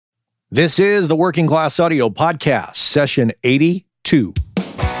This is the Working Class Audio Podcast, session 82.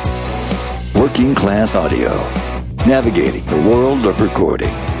 Working Class Audio, navigating the world of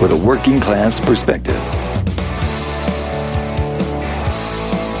recording with a working class perspective.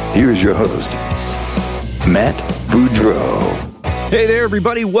 Here's your host, Matt Boudreau. Hey there,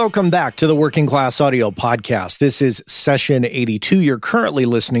 everybody. Welcome back to the Working Class Audio Podcast. This is session 82 you're currently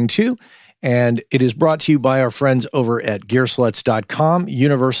listening to, and it is brought to you by our friends over at Gearsluts.com,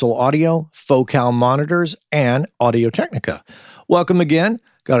 Universal Audio, Focal Monitors, and Audio-Technica. Welcome again.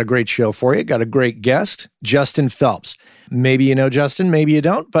 Got a great show for you. Got a great guest, Justin Phelps. Maybe you know Justin, maybe you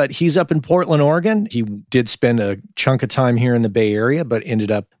don't, but he's up in Portland, Oregon. He did spend a chunk of time here in the Bay Area, but ended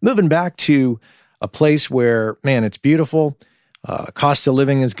up moving back to a place where, man, it's beautiful. Cost of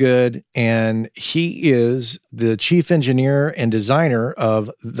living is good, and he is the chief engineer and designer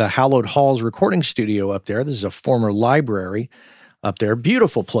of the Hallowed Halls recording studio up there. This is a former library up there.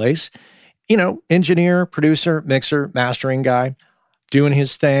 Beautiful place. You know, engineer, producer, mixer, mastering guy, doing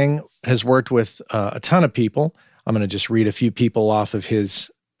his thing, has worked with a ton of people. I'm going to just read a few people off of his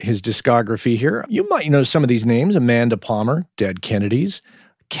discography here. You might know some of these names: Amanda Palmer, Dead Kennedys,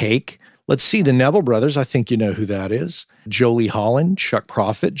 Cake. Let's see, the Neville Brothers, I think you know who that is. Jolie Holland, Chuck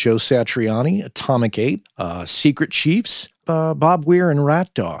Prophet, Joe Satriani, Atomic Ape, Secret Chiefs, Bob Weir, and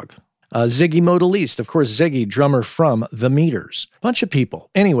Rat Dog. Ziggy Modaliste, of course, Ziggy, drummer from The Meters. Bunch of people.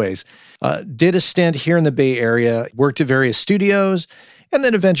 Anyways, did a stint here in the Bay Area, worked at various studios, and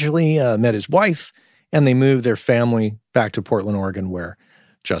then eventually met his wife, and they moved their family back to Portland, Oregon, where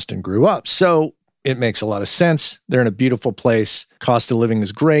Justin grew up. So it makes a lot of sense. They're in a beautiful place. Cost of living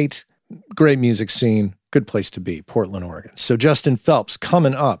is great. Great music scene, good place to be, Portland, Oregon. So Justin Phelps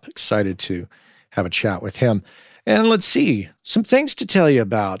coming up, excited to have a chat with him. And let's see, some things to tell you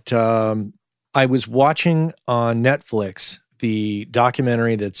about. I was watching on Netflix the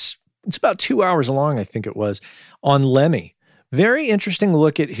documentary it's about 2 hours long, I think it was, on Lemmy. Very interesting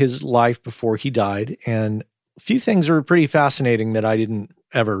look at his life before he died, and a few things are pretty fascinating that I didn't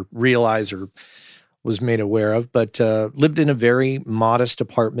ever realize or was made aware of, but lived in a very modest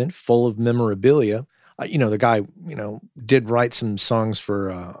apartment full of memorabilia. The guy, did write some songs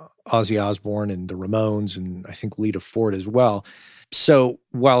for Ozzy Osbourne and the Ramones, and I think Lita Ford as well. So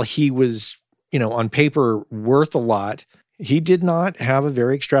while he was, on paper worth a lot, he did not have a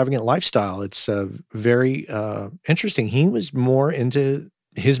very extravagant lifestyle. It's very interesting. He was more into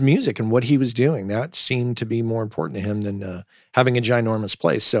his music and what he was doing. That seemed to be more important to him than having a ginormous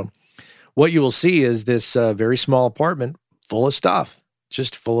place. So what you will see is this very small apartment full of stuff,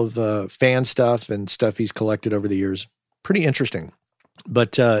 just full of fan stuff and stuff he's collected over the years. Pretty interesting,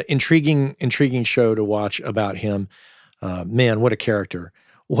 but intriguing show to watch about him. Man, what a character.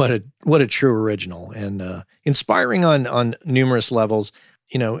 What a true original, and inspiring on numerous levels.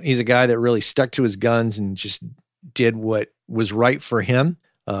 He's a guy that really stuck to his guns and just did what was right for him.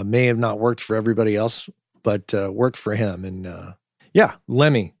 May have not worked for everybody else, but worked for him. And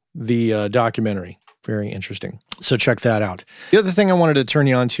Lemmy, the documentary, very interesting. So check that out. The other thing I wanted to turn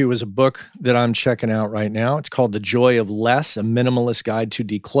you on to is a book that I'm checking out right now. It's called The Joy of Less, A Minimalist Guide to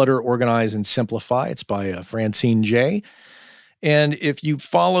Declutter, Organize, and Simplify. It's by Francine J. And if you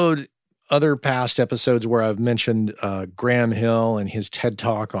followed other past episodes where I've mentioned Graham Hill and his TED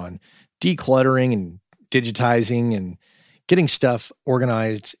Talk on decluttering and digitizing and getting stuff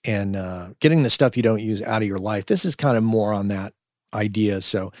organized and getting the stuff you don't use out of your life, this is kind of more on that idea.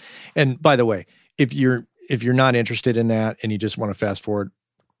 So, and by the way, if you're not interested in that and you just want to fast forward,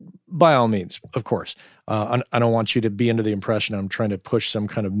 by all means, of course. I don't want you to be under the impression I'm trying to push some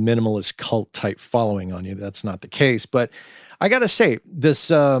kind of minimalist cult type following on you. That's not the case. But I got to say,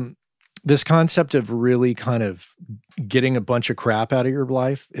 this concept of really kind of getting a bunch of crap out of your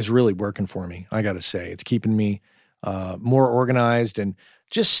life is really working for me. I got to say, it's keeping me more organized and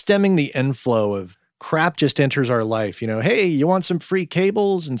just stemming the inflow of crap just enters our life. Hey, you want some free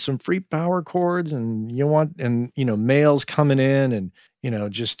cables and some free power cords, and mail's coming in, and,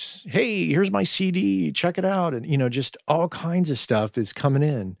 just, hey, here's my CD, check it out. And, just all kinds of stuff is coming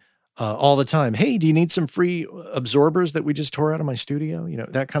in all the time. Hey, do you need some free absorbers that we just tore out of my studio?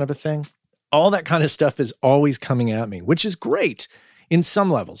 That kind of a thing. All that kind of stuff is always coming at me, which is great in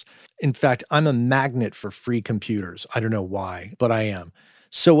some levels. In fact, I'm a magnet for free computers. I don't know why, but I am.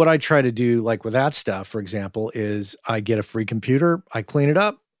 So what I try to do, like with that stuff, for example, is I get a free computer, I clean it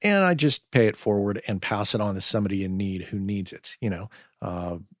up, and I just pay it forward and pass it on to somebody in need who needs it.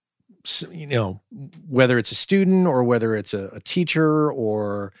 Whether it's a student or whether it's a teacher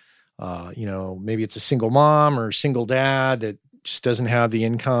or, maybe it's a single mom or single dad that just doesn't have the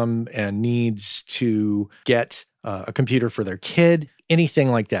income and needs to get a computer for their kid.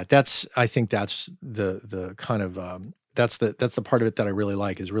 anything like that. I think that's the kind of, that's the part of it that I really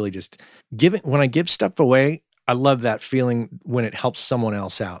like, is really just when I give stuff away, I love that feeling when it helps someone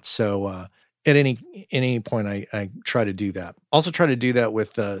else out. So, at any point, I try to do that. Also try to do that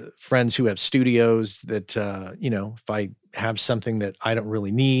with friends who have studios that, if I have something that I don't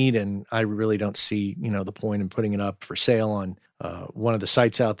really need and I really don't see, the point in putting it up for sale on one of the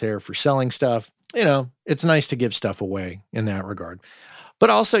sites out there for selling stuff, it's nice to give stuff away in that regard.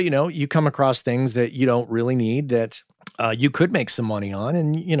 But also, you come across things that you don't really need that you could make some money on,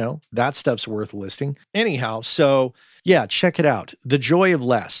 and, that stuff's worth listing. Anyhow, so yeah, check it out. The Joy of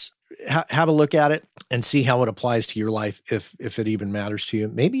Less. Have a look at it and see how it applies to your life, if it even matters to you.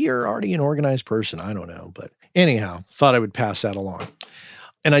 Maybe you're already an organized person. I don't know. But anyhow, thought I would pass that along.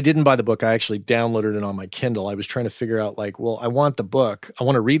 And I didn't buy the book. I actually downloaded it on my Kindle. I was trying to figure out I want the book. I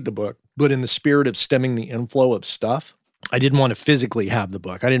want to read the book, but in the spirit of stemming the inflow of stuff, I didn't want to physically have the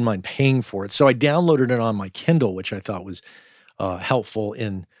book. I didn't mind paying for it. So I downloaded it on my Kindle, which I thought was helpful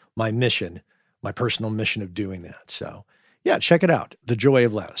in my mission, my personal mission of doing that. So yeah, check it out. The Joy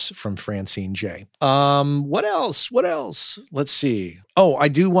of Less from Francine J. What else? Let's see. Oh, I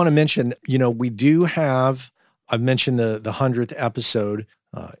do want to mention, we do have, I've mentioned the 100th episode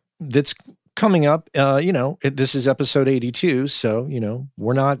that's coming up. This is episode 82. So,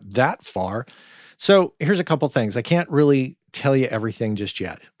 we're not that far. So here's a couple things. I can't really tell you everything just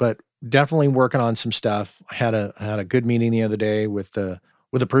yet, but definitely working on some stuff. I had a good meeting the other day with a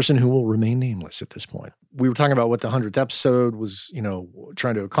person who will remain nameless at this point. We were talking about what the 100th episode was,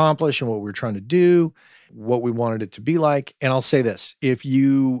 trying to accomplish and what we were trying to do, what we wanted it to be like. And I'll say this, if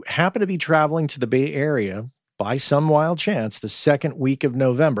you happen to be traveling to the Bay Area by some wild chance the second week of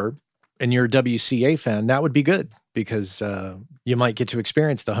November, and you're a WCA fan, that would be good, because you might get to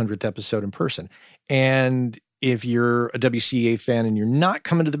experience the 100th episode in person. And if you're a WCA fan and you're not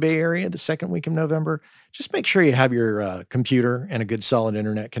coming to the Bay Area the second week of November, just make sure you have your computer and a good solid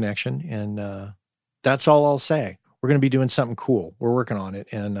internet connection. And that's all I'll say. We're going to be doing something cool. We're working on it.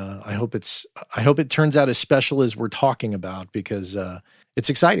 And I hope it turns out as special as we're talking about, because it's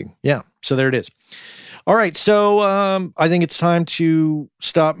exciting. Yeah. So there it is. All right. So I think it's time to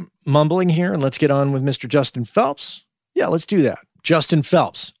stop mumbling here and let's get on with Mr. Justin Phelps. Yeah, let's do that. Justin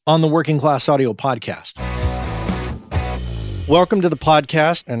Phelps on the Working Class Audio Podcast. Welcome to the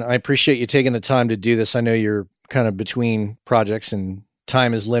podcast, and I appreciate you taking the time to do this. I know you're kind of between projects and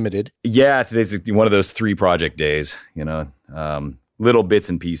time is limited. Yeah, today's one of those 3 project days, little bits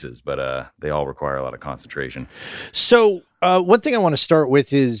and pieces, but they all require a lot of concentration. So one thing I want to start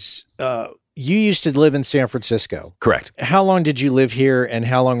with is you used to live in San Francisco. Correct. How long did you live here, and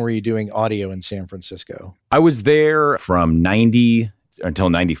how long were you doing audio in San Francisco? I was there from 90 until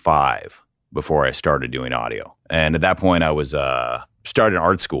 95 before I started doing audio. And at that point, I was started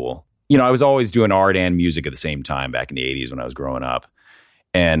art school. I was always doing art and music at the same time back in the 80s when I was growing up.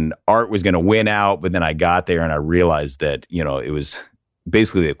 And art was going to win out, but then I got there and I realized that, it was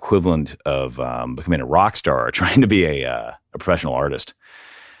basically the equivalent of becoming a rock star, trying to be a professional artist.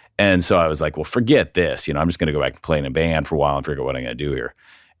 And so I was like, well, forget this. I'm just going to go back and play in a band for a while and figure out what I'm going to do here.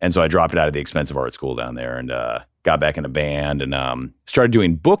 And so I dropped it out of the expensive art school down there and got back in a band and started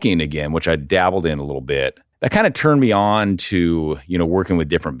doing booking again, which I dabbled in a little bit. That kind of turned me on to, working with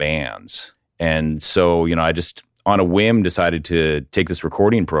different bands. And so, I just on a whim decided to take this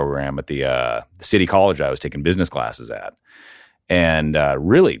recording program at the city college I was taking business classes at, and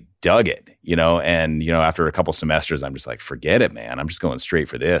really dug it, and, after a couple semesters, I'm just like, forget it, man. I'm just going straight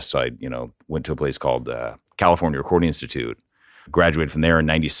for this. So I, went to a place called California Recording Institute, graduated from there in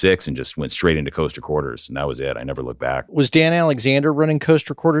 96 and just went straight into Coast Recorders. And that was it. I never looked back. Was Dan Alexander running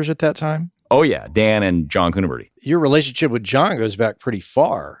Coast Recorders at that time? Oh, yeah. Dan and John Kunaberty. Your relationship with John goes back pretty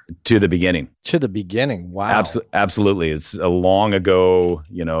far. To the beginning. Wow. Absolutely. It's a long ago,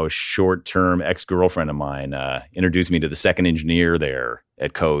 short-term ex-girlfriend of mine introduced me to the second engineer there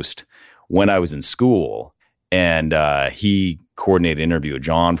at Coast when I was in school. And he coordinated an interview with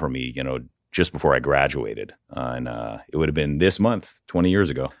John for me, just before I graduated. And it would have been this month, 20 years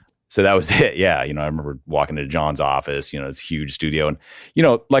ago. So that was it. Yeah. I remember walking into John's office, it's a huge studio. And,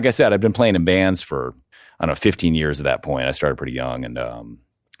 like I said, I've been playing in bands for, 15 years at that point. I started pretty young and,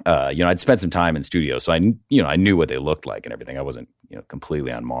 I'd spent some time in studios. So I knew what they looked like and everything. I wasn't,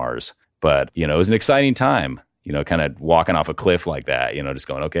 completely on Mars, but, it was an exciting time, kind of walking off a cliff like that, just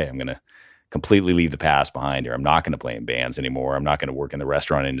going, okay, I'm going to completely leave the past behind here. I'm not going to play in bands anymore. I'm not going to work in the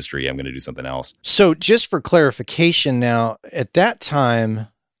restaurant industry. I'm going to do something else. So just for clarification now, at that time,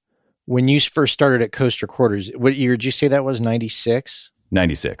 when you first started at Coast Recorders, what year did you say that was? 96?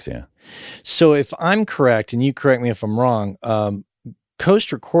 96, yeah. So if I'm correct, and you correct me if I'm wrong,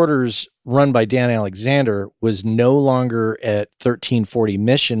 Coast Recorders, run by Dan Alexander, was no longer at 1340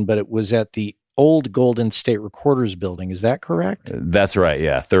 Mission, but it was at the old Golden State Recorders building. Is that correct? That's right.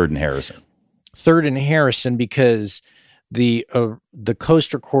 Yeah. 3rd and Harrison. 3rd and Harrison, because the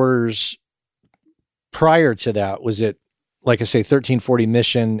Coast Recorders prior to that was at, like I say, 1340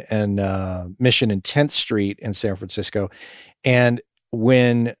 Mission and 10th Street in San Francisco. And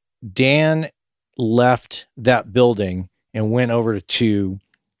when Dan left that building and went over to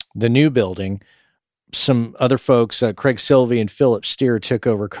the new building, some other folks, Craig Silvey and Philip Steer, took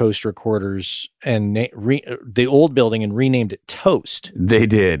over Coast Recorders and the old building and renamed it Toast. They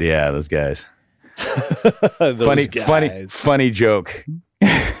did, yeah. Those guys. Funny joke.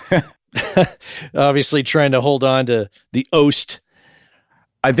 Obviously, trying to hold on to the Oast.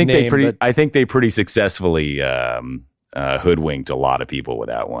 I think they pretty successfully hoodwinked a lot of people with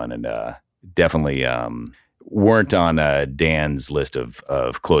that one, and definitely weren't on Dan's list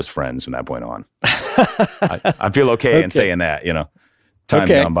of close friends from that point on. I feel okay in saying that, time's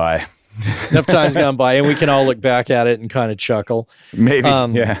gone by. Enough time's gone by, and we can all look back at it and kind of chuckle. Maybe,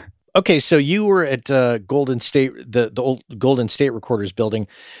 yeah. Okay, so you were at Golden State, the old Golden State Recorders building.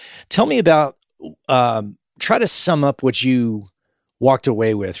 Tell me about, try to sum up what you walked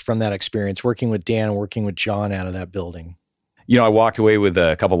away with from that experience, working with Dan and working with John out of that building. I walked away with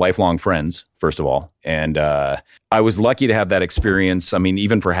a couple lifelong friends, first of all. And I was lucky to have that experience. I mean,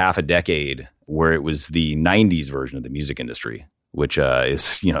 even for half a decade, where it was the 90s version of the music industry, which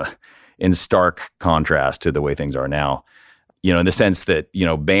is, in stark contrast to the way things are now. In the sense that,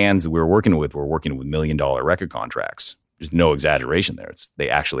 bands that we were working with $1 million record contracts. There's no exaggeration there. They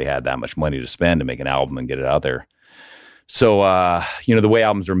actually had that much money to spend to make an album and get it out there. So, the way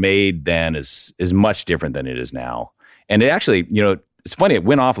albums were made then is much different than it is now. And it actually, it's funny, it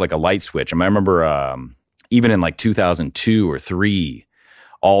went off like a light switch. I remember even in like 2002 or 3,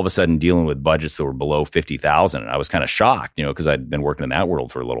 all of a sudden dealing with budgets that were below $50,000. And I was kind of shocked, because I'd been working in that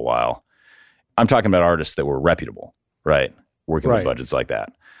world for a little while. I'm talking about artists that were reputable, right? Working with budgets like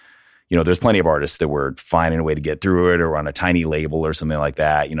that. There's plenty of artists that were finding a way to get through it or on a tiny label or something like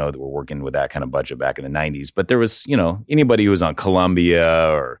that, that were working with that kind of budget back in the 90s. But there was, anybody who was on Columbia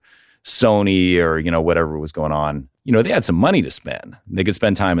or Sony or, whatever was going on, they had some money to spend. They could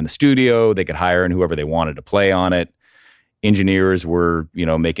spend time in the studio. They could hire in whoever they wanted to play on it. Engineers were,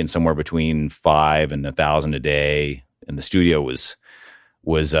 making somewhere between $5,000 and $1,000 a day. And the studio was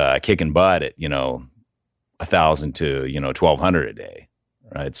kicking butt at, $1,000 to $1,200 a day,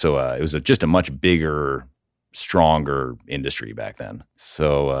 right? So it was just a much bigger, stronger industry back then.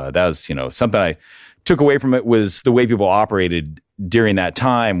 So that was something I took away from it was the way people operated during that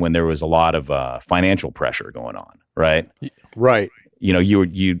time when there was a lot of financial pressure going on, right? Right.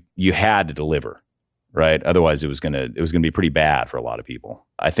 You had to deliver, right? Otherwise, it was gonna be pretty bad for a lot of people.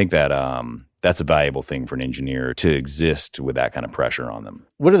 I think that that's a valuable thing for an engineer to exist with that kind of pressure on them.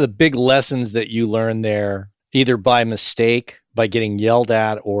 What are the big lessons that you learned there, either by mistake, by getting yelled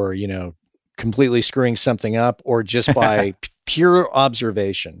at, or, completely screwing something up, or just by pure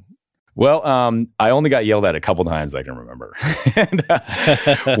observation? Well, I only got yelled at a couple times I can remember. And,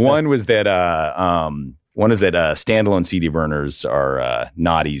 one was that standalone CD burners are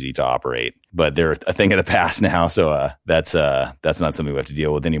not easy to operate, but they're a thing of the past now. So that's not something we have to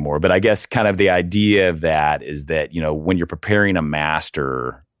deal with anymore. But I guess kind of the idea of that is that, when you're preparing a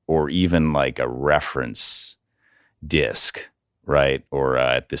master or even like a reference disc, right? Or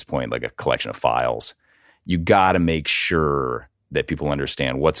at this point, like a collection of files, you got to make sure that people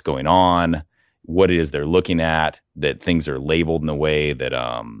understand what's going on, what it is they're looking at, that things are labeled in a way that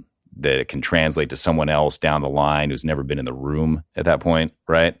that it can translate to someone else down the line who's never been in the room at that point,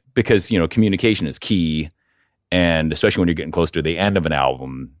 right? Because, communication is key. And especially when you're getting close to the end of an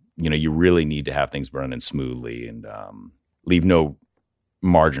album, you really need to have things running smoothly and leave no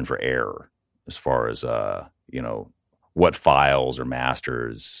margin for error as far as, what files or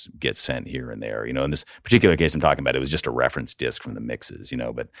masters get sent here and there. In this particular case I'm talking about, it was just a reference disc from the mixes,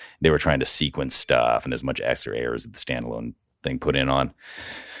 but they were trying to sequence stuff and as much extra errors that the standalone thing put in on.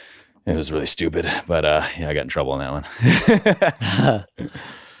 It was really stupid, but I got in trouble on that one.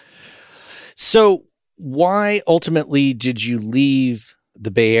 So why ultimately did you leave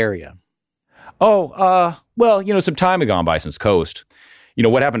the Bay Area? Well, some time had gone by since Coast.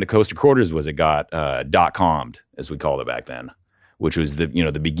 What happened to Coast Recorders was it got .com'd, as we called it back then, which was the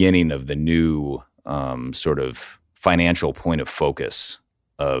beginning of the new sort of financial point of focus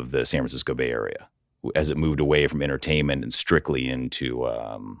of the San Francisco Bay Area as it moved away from entertainment and strictly into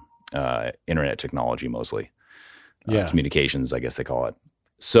internet technology mostly. Communications, I guess they call it.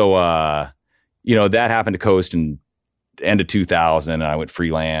 So, that happened to Coast in end of 2000, and I went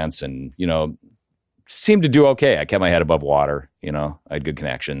freelance and, seemed to do okay. I kept my head above water. I had good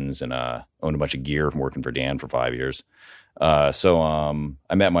connections and owned a bunch of gear from working for Dan for 5 years. So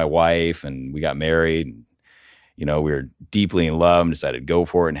I met my wife and we got married. We were deeply in love and decided to go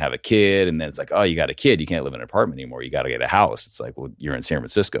for it and have a kid. And then it's like, oh, you got a kid. You can't live in an apartment anymore. You got to get a house. It's like, well, you're in San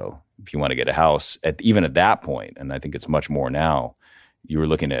Francisco. If you want to get a house, even at that point, and I think it's much more now, you were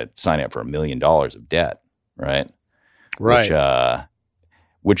looking at signing up for $1 million of debt, right? Right.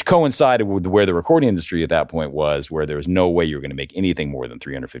 Which coincided with where the recording industry at that point was, where there was no way you were going to make anything more than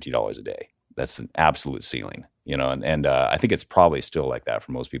 $350 a day. That's an absolute ceiling, and I think it's probably still like that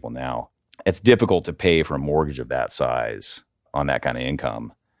for most people now. It's difficult to pay for a mortgage of that size on that kind of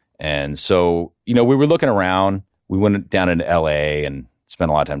income. And so, we were looking around. We went down into LA and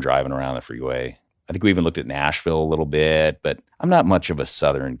spent a lot of time driving around the freeway. I think we even looked at Nashville a little bit, but I'm not much of a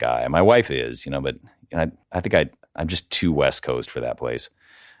Southern guy. My wife is, but I think I'm just too West Coast for that place.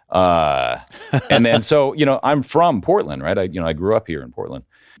 And then, so, I'm from Portland, right? I grew up here in Portland,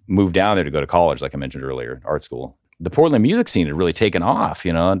 moved down there to go to college, like I mentioned earlier, art school. The Portland music scene had really taken off,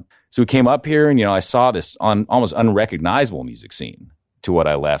 So we came up here and, I saw this almost unrecognizable music scene to what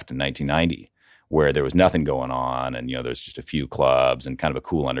I left in 1990, where there was nothing going on. And, there's just a few clubs and kind of a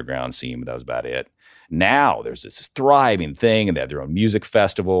cool underground scene, but that was about it. Now there's this thriving thing, and they have their own music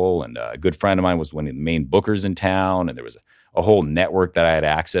festival. And a good friend of mine was one of the main bookers in town. And there was a whole network that I had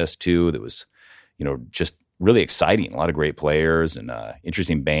access to that was, just really exciting. A lot of great players and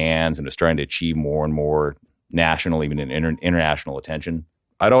interesting bands, and was starting to achieve more and more national, even international attention.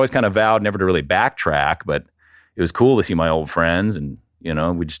 I'd always kind of vowed never to really backtrack, but it was cool to see my old friends, and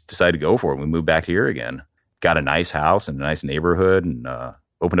we just decided to go for it. We moved back here again, got a nice house and a nice neighborhood, and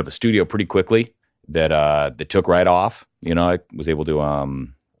opened up a studio pretty quickly that took right off. I was able to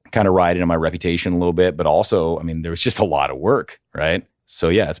kind of ride into my reputation a little bit, but also, there was just a lot of work, right? So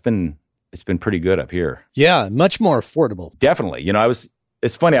yeah, it's been pretty good up here. Yeah, much more affordable. Definitely.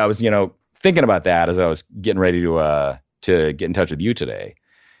 It's funny. I was thinking about that as I was getting ready to get in touch with you today.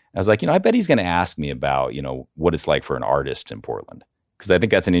 I was like, I bet he's going to ask me about, what it's like for an artist in Portland. Because I think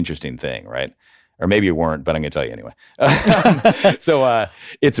that's an interesting thing, right? Or maybe you weren't, but I'm going to tell you anyway. So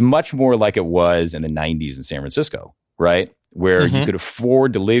it's much more like it was in the 90s in San Francisco, right? Where you could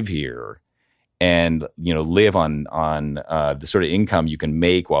afford to live here and, live on the sort of income you can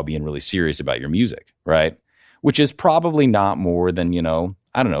make while being really serious about your music, right? Which is probably not more than,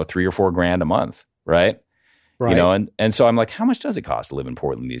 I don't know, $3 or $4 grand a month, right? Right. And so I'm like, how much does it cost to live in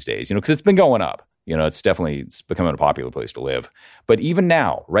Portland these days? Because it's been going up. It's becoming a popular place to live. But even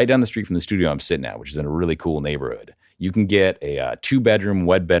now, right down the street from the studio I'm sitting at, which is in a really cool neighborhood, you can get a 2-bedroom,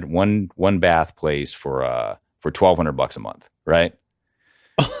 one bath place for $1,200 a month, right?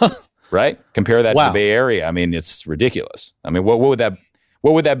 Right? Compare that to the Bay Area. It's ridiculous. What would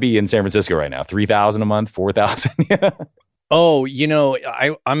that be in San Francisco right now? $3,000 a month, $4,000? Oh,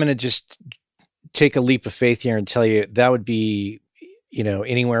 I'm going to just take a leap of faith here and tell you that would be,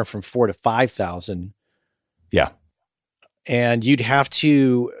 anywhere from $4,000 to $5,000. Yeah. And you'd have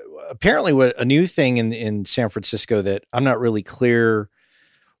to, apparently what a new thing in San Francisco that I'm not really clear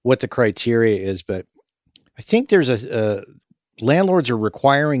what the criteria is, but I think there's landlords are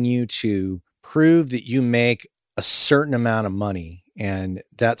requiring you to prove that you make a certain amount of money, and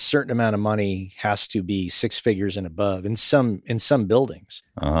that certain amount of money has to be 6 figures and above in some buildings.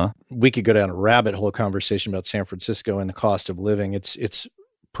 We could go down a rabbit hole conversation about San Francisco and the cost of living. It's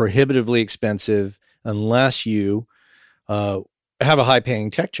prohibitively expensive unless you have a high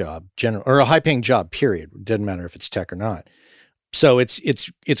paying tech job, or a high paying job, period. It doesn't matter if it's tech or not. So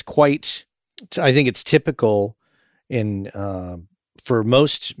it's quite, I think it's typical for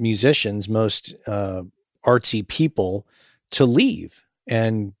most musicians, most artsy people, to leave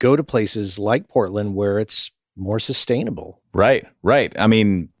and go to places like Portland where it's more sustainable. Right.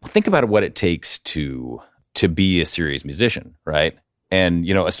 Think about what it takes to be a serious musician, right? And,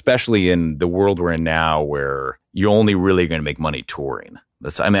 especially in the world we're in now, where you're only really going to make money touring.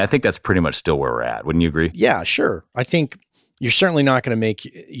 I think that's pretty much still where we're at. Wouldn't you agree? Yeah, sure. I think you're certainly not going to make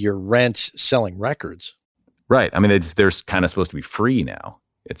your rent selling records. Right. They're kind of supposed to be free now,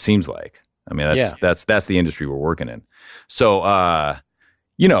 it seems like. That's the industry we're working in. So,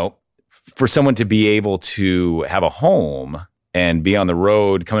 for someone to be able to have a home and be on the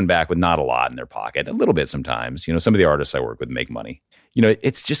road, coming back with not a lot in their pocket, a little bit sometimes, some of the artists I work with make money,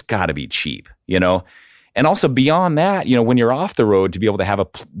 it's just got to be cheap, and also beyond that, when you're off the road, to be able to have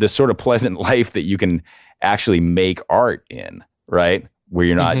this sort of pleasant life that you can actually make art in, right? Where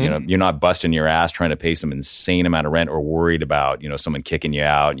you're not, you're not busting your ass trying to pay some insane amount of rent or worried about, someone kicking you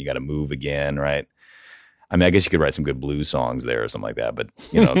out and you got to move again, right? I mean, I guess you could write some good blues songs there or something like that, but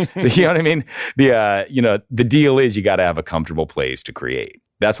you know, you know what I mean? The deal is you got to have a comfortable place to create.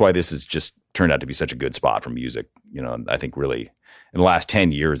 That's why this has just turned out to be such a good spot for music. You know, I think really in the last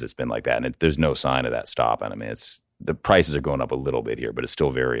 10 years, it's been like that. And there's no sign of that stopping. I mean, the prices are going up a little bit here, but it's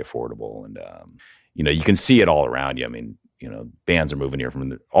still very affordable. And, you know, you can see it all around you. I mean, you know, bands are moving here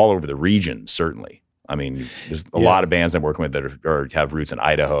from all over the region, certainly. I mean, there's a lot of bands I'm working with that have roots in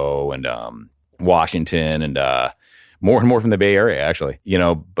Idaho and Washington and more and more from the Bay Area, actually. You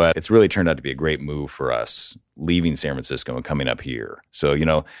know, but it's really turned out to be a great move for us leaving San Francisco and coming up here. So, you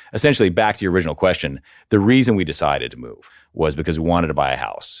know, essentially back to your original question, the reason we decided to move was because we wanted to buy a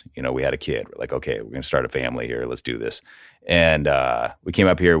house. You know, we had a kid. We're like, okay, we're going to start a family here. Let's do this. And we came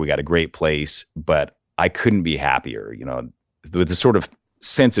up here. We got a great place, but I couldn't be happier, you know, with the sort of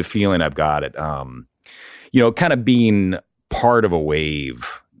sense of feeling I've got it, you know, kind of being part of a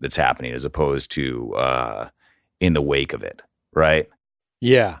wave that's happening as opposed to in the wake of it, right?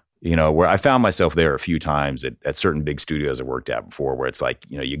 Yeah. You know, where I found myself there a few times at certain big studios I worked at before where it's like,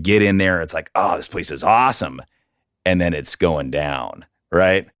 you know, you get in there, it's like, oh, this place is awesome. And then it's going down,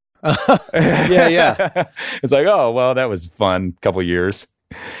 right? Yeah. It's like, oh, well, that was fun. Couple of years.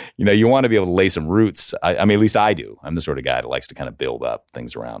 You know, you want to be able to lay some roots. I mean, at least I do. I'm the sort of guy that likes to kind of build up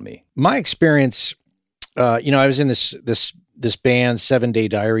things around me. My experience, you know, I was in this band, 7 Day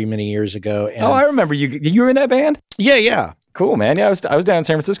Diary, many years ago. And I remember you were in that band? Yeah. Cool, man. Yeah, I was down in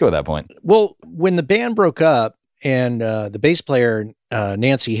San Francisco at that point. Well, when the band broke up and the bass player,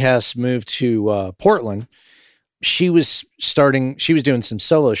 Nancy Hess, moved to Portland, she was doing some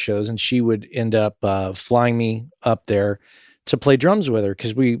solo shows, and she would end up flying me up there to play drums with her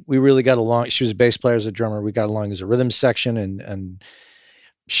because we really got along. She was a bass player, as a drummer. We got along as a rhythm section, and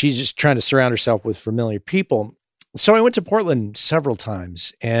she's just trying to surround herself with familiar people. So I went to Portland several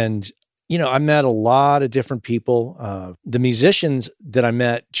times, and you know, I met a lot of different people. The musicians that I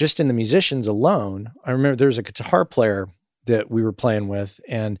met, just in the musicians alone, I remember there was a guitar player that we were playing with,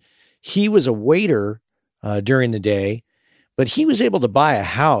 and he was a waiter during the day, but he was able to buy a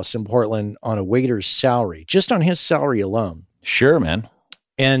house in Portland on a waiter's salary, just on his salary alone. Sure, man.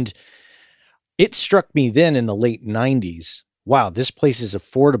 And it struck me then in the late 90s, wow, this place is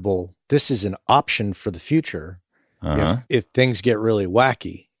affordable. This is an option for the future if things get really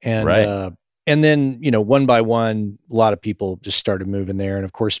wacky. And right. And then, you know, one by one, a lot of people just started moving there. And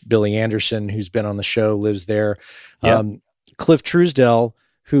of course, Billy Anderson, who's been on the show, lives there. Yep. Cliff Truesdell,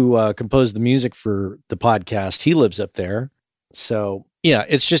 who composed the music for the podcast, he lives up there. So yeah,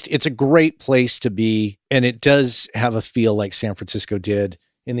 it's a great place to be. And it does have a feel like San Francisco did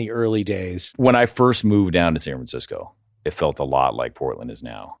in the early days. When I first moved down to San Francisco, it felt a lot like Portland is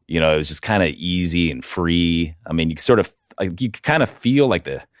now. You know, it was just kind of easy and free. I mean, you kind of feel like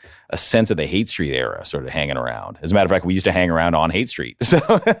a sense of the Haight Street era sort of hanging around. As a matter of fact, we used to hang around on Haight Street. So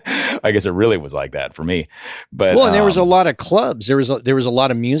I guess it really was like that for me. But well, and there was a lot of clubs. There was a lot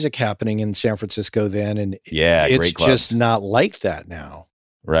of music happening in San Francisco then, and yeah, it's great clubs. Just not like that now.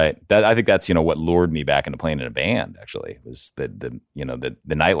 Right. I think that's, you know, what lured me back into playing in a band, actually, was the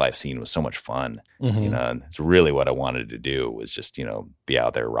nightlife scene was so much fun. Mm-hmm. You know, and it's really what I wanted to do, was just, you know, be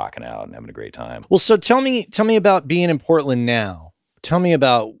out there rocking out and having a great time. Well, so tell me about being in Portland now. Tell me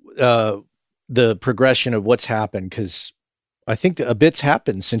about the progression of what's happened, because I think a bit's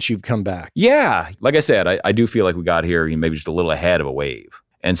happened since you've come back. Yeah. Like I said, I do feel like we got here, you know, maybe just a little ahead of a wave.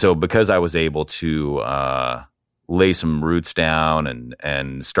 And so because I was able to lay some roots down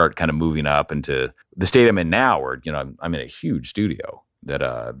and start kind of moving up into the state I'm in now, where, you know, I'm in a huge studio that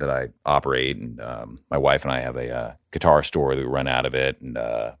I operate, and my wife and I have a guitar store that we run out of it, and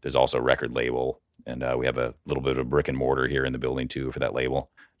there's also a record label, and we have a little bit of a brick and mortar here in the building too for that label.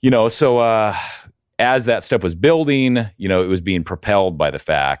 You know, so as that stuff was building, you know, it was being propelled by the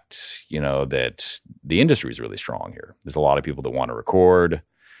fact, you know, that the industry is really strong here. There's a lot of people that want to record.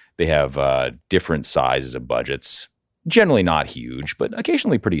 They have different sizes of budgets, generally not huge, but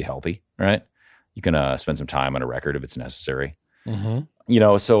occasionally pretty healthy, right? You can spend some time on a record if it's necessary. Mm-hmm. You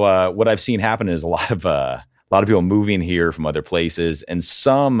know, so what I've seen happen is a lot of people moving here from other places, and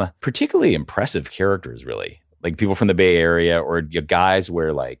some particularly impressive characters, really, like people from the Bay Area, or guys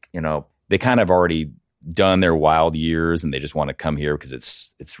where, like, you know, they kind of already done their wild years and they just want to come here because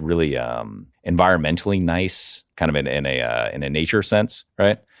it's really environmentally nice, kind of in a nature sense,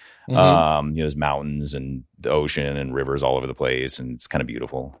 right? Mm-hmm. You know, there's mountains and the ocean and rivers all over the place, and it's kind of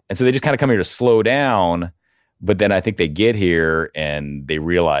beautiful. And so they just kind of come here to slow down. But then I think they get here and they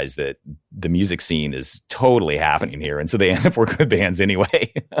realize that the music scene is totally happening here. And so they end up working with bands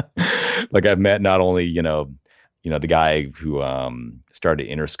anyway. Like, I've met not only, you know, the guy who started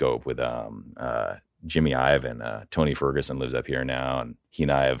Interscope with Jimmy Ivan. Tony Ferguson lives up here now, and he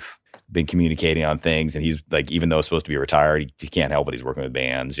and I have been communicating on things. And he's like, even though he's supposed to be retired, he can't help it. He's working with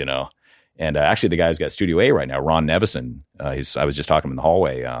bands, And actually, the guy who's got Studio A right now, Ron Nevison, I was just talking to him in the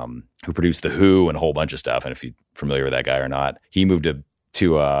hallway, who produced The Who and a whole bunch of stuff. And if you're familiar with that guy or not, he moved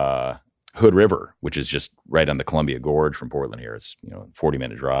to Hood River, which is just right on the Columbia Gorge from Portland here. It's,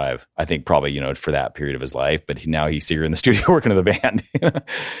 40-minute drive. I think probably, for that period of his life. But now he's here in the studio working with the band.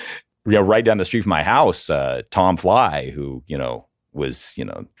 Right down the street from my house, Tom Fly, who, was,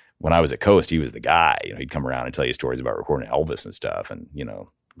 when I was at Coast, he was the guy. He'd come around and tell you stories about recording Elvis and stuff and,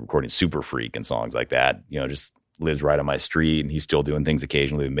 recording Super Freak and songs like that, just lives right on my street, and he's still doing things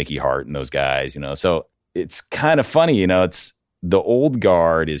occasionally with Mickey Hart and those guys, So it's kind of funny, it's the old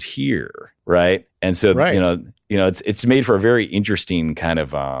guard is here, right? And so, right. It's made for a very interesting kind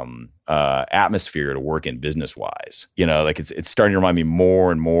of atmosphere to work in business wise. It's starting to remind me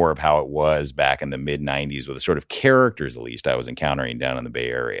more and more of how it was back in the mid 90s with the sort of characters, at least I was encountering down in the Bay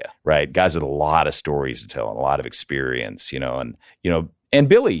Area, right? Guys with a lot of stories to tell and a lot of experience, and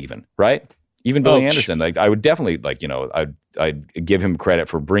Billy even, right? Even Billy Anderson. I would definitely I'd give him credit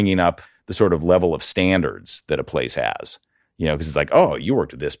for bringing up the sort of level of standards that a place has. Because it's like, oh, you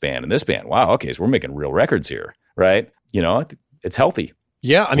worked with this band and this band. Wow, okay, so we're making real records here, right? It's healthy.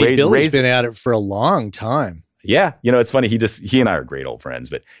 Yeah, I mean, Billy's been at it for a long time. Yeah, it's funny. He and I are great old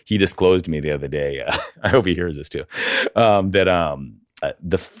friends, but he disclosed to me the other day. I hope he hears this too. That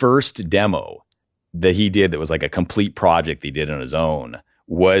the first demo that he did that was like a complete project he did on his own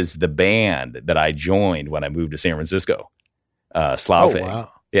was the band that I joined when I moved to San Francisco. Slaufe. Oh,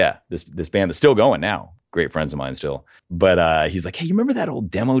 wow. Yeah, this band that's still going now. Great friends of mine still. But he's like, hey, you remember that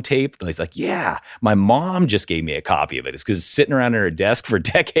old demo tape? And he's like, yeah, my mom just gave me a copy of it. It's because it's sitting around in her desk for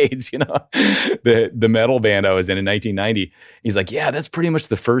decades, the metal band I was in 1990. He's like, yeah, that's pretty much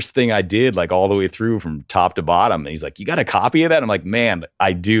the first thing I did, like all the way through from top to bottom. And he's like, you got a copy of that? I'm like, man,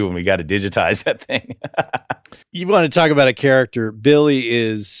 I do. And we got to digitize that thing. You want to talk about a character. Billy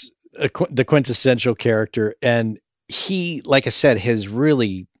is the quintessential character. And he, like I said, has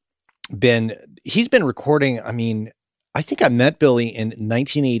really he's been recording. I mean, I think I met Billy in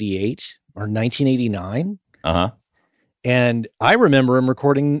 1988 or 1989. And I remember him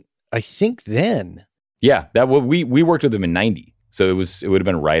recording, I think then. Yeah, we worked with him in 90. So it would have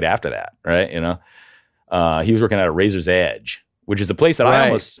been right after that, right? He was working out at Razor's Edge, which is a place that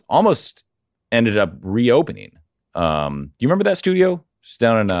I almost ended up reopening. Do you remember that studio? It's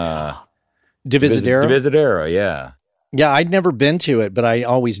down in Divisadero? Divisadero, yeah. Yeah, I'd never been to it, but I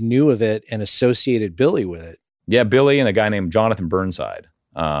always knew of it and associated Billy with it. Yeah, Billy and a guy named Jonathan Burnside.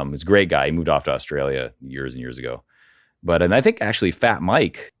 He's a great guy. He moved off to Australia years and years ago. And I think actually Fat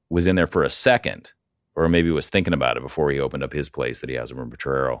Mike was in there for a second, or maybe was thinking about it before he opened up his place that he has over in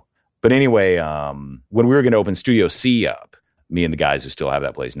Potrero. But anyway, when we were going to open Studio C up, me and the guys who still have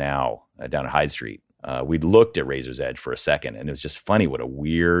that place now down at Hyde Street, we'd looked at Razor's Edge for a second, and it was just funny what a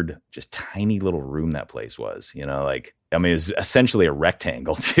weird, just tiny little room that place was. It was essentially a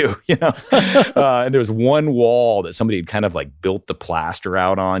rectangle too, and there was one wall that somebody had kind of like built the plaster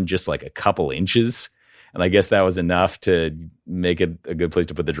out on just like a couple inches. And I guess that was enough to make it a good place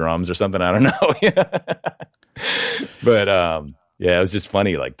to put the drums or something. I don't know. But yeah, it was just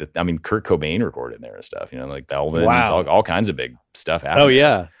funny. Like, Kurt Cobain recorded in there and stuff, like Melvins, wow. all kinds of big stuff happened. Oh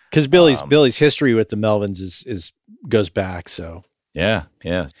yeah. Because Billy's history with the Melvins is goes back. So yeah.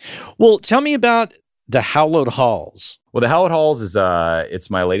 Well, tell me about the Hallowed Halls. Well, the Hallowed Halls is it's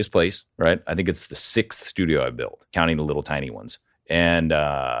my latest place, right? I think it's the 6th studio I've built, counting the little tiny ones, and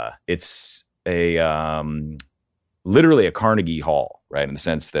it's a literally a Carnegie Hall, right? In the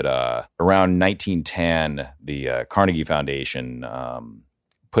sense that around 1910, the Carnegie Foundation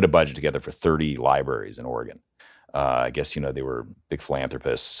put a budget together for 30 libraries in Oregon. I guess, they were big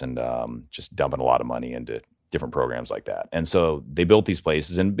philanthropists and just dumping a lot of money into different programs like that. And so they built these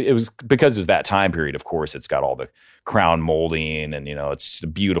places, and it was because it was that time period. Of course, it's got all the crown molding and, it's just a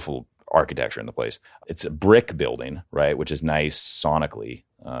beautiful architecture in the place. It's a brick building, right? Which is nice sonically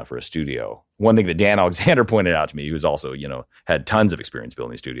for a studio. One thing that Dan Alexander pointed out to me, he was also, had tons of experience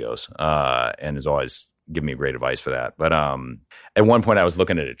building studios and has always given me great advice for that. But at one point I was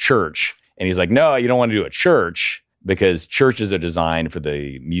looking at a church, and he's like, no, you don't want to do a church because churches are designed for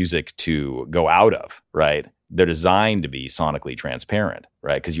the music to go out of, right? They're designed to be sonically transparent,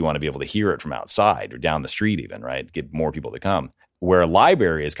 right? Because you want to be able to hear it from outside or down the street even, right? Get more people to come. Where a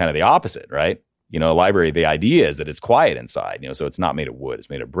library is kind of the opposite, right? A library, the idea is that it's quiet inside, so it's not made of wood, it's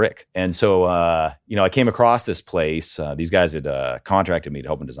made of brick. And so, I came across this place. These guys had contracted me to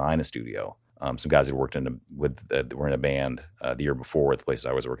help them design a studio. Some guys that worked were in a band the year before at the places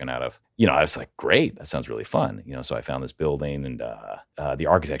I was working out of. I was like, great, that sounds really fun. So I found this building, and the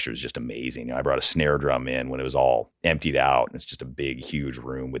architecture was just amazing. I brought a snare drum in when it was all emptied out, and it's just a big, huge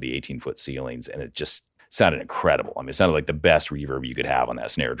room with the 18-foot ceilings, and it just sounded incredible. I mean, it sounded like the best reverb you could have on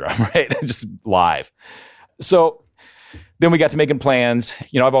that snare drum, right? Just live. So then we got to making plans.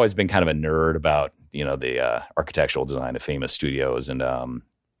 I've always been kind of a nerd about, the architectural design of famous studios. And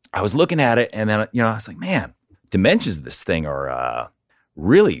I was looking at it, and then, I was like, man, dimensions of this thing are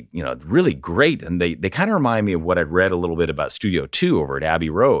really, really great. And they kind of remind me of what I'd read a little bit about Studio 2 over at Abbey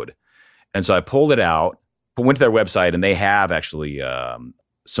Road. And so I pulled it out, went to their website, and they have actually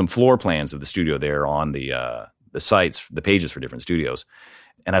some floor plans of the studio there on the sites, the pages for different studios.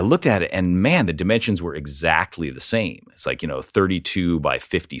 And I looked at it, and man, the dimensions were exactly the same. It's like, 32 by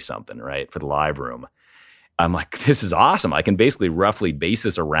 50 something, right, for the live room. I'm like, this is awesome. I can basically roughly base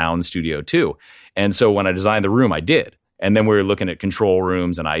this around Studio 2. And so when I designed the room, I did. And then we were looking at control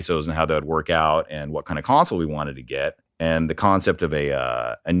rooms and ISOs and how that would work out and what kind of console we wanted to get. And the concept of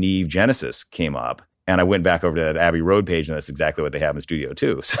a Neve Genesis came up. And I went back over to that Abbey Road page, and that's exactly what they have in Studio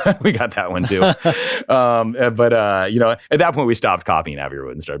 2. So we got that one too. But at that point, we stopped copying Abbey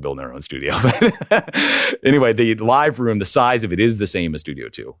Road and started building our own studio. But anyway, the live room, the size of it is the same as Studio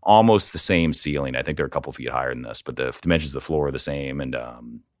 2. Almost the same ceiling. I think they're a couple feet higher than this, but the dimensions of the floor are the same. And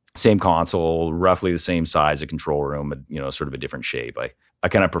same console, roughly the same size, a control room, but, sort of a different shape. I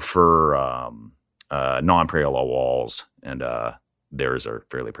kind of prefer non-parallel walls, and theirs are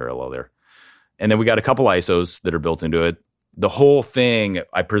fairly parallel there. And then we got a couple ISOs that are built into it. The whole thing,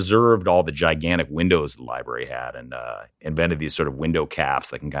 I preserved all the gigantic windows the library had, and invented these sort of window caps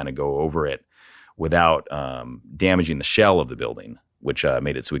that can kind of go over it without damaging the shell of the building, which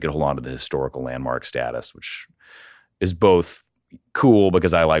made it so we could hold on to the historical landmark status, which is both cool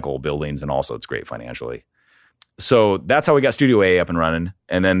because I like old buildings, and also it's great financially. So that's how we got Studio A up and running.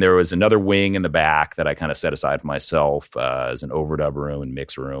 And then there was another wing in the back that I kind of set aside for myself as an overdub room and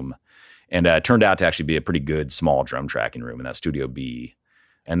mix room. And it turned out to actually be a pretty good small drum tracking room in that Studio B.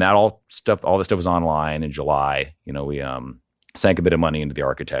 And that all the stuff was online in July. We sank a bit of money into the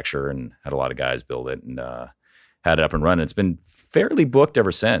architecture and had a lot of guys build it, and had it up and running. It's been fairly booked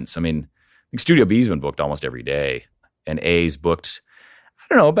ever since. I mean, I think Studio B's been booked almost every day, and A's booked, I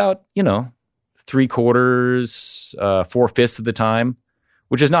don't know, about, 3/4, 4/5 of the time,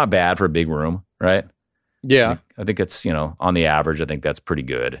 which is not bad for a big room, right? Yeah. I think it's, on the average, I think that's pretty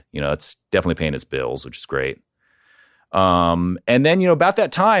good. It's definitely paying its bills, which is great. And then, about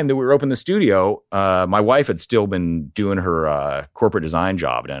that time that we were opening the studio, my wife had still been doing her corporate design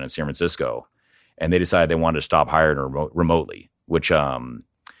job down in San Francisco, and they decided they wanted to stop hiring her remotely, which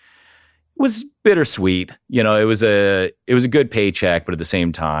was bittersweet. It was a good paycheck, but at the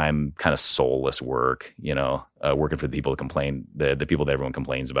same time, kind of soulless work. Working for the people that complain, the people that everyone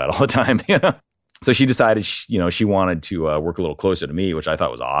complains about all the time. So she decided, she wanted to work a little closer to me, which I thought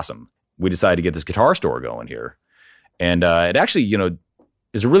was awesome. We decided to get this guitar store going here. And it actually,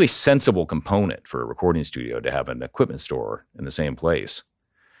 is a really sensible component for a recording studio to have an equipment store in the same place.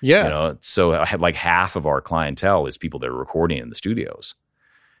 Yeah. So I had like half of our clientele is people that are recording in the studios.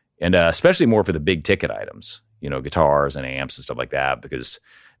 And especially more for the big ticket items, guitars and amps and stuff like that, because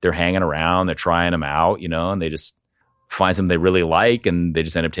they're hanging around, they're trying them out, and they just find something they really like, and they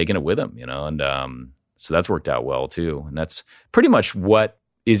just end up taking it with them, and so that's worked out well too. And that's pretty much what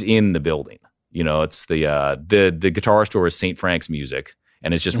is in the building. It's the guitar store is St. Frank's Music,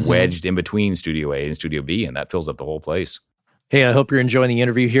 and it's just wedged in between Studio A and Studio B, and that fills up the whole place. Hey, I hope you're enjoying the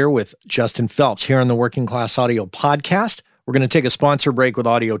interview here with Justin Phelps here on the Working Class Audio Podcast. We're going to take a sponsor break with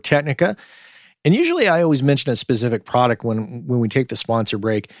Audio Technica. And usually I always mention a specific product when we take the sponsor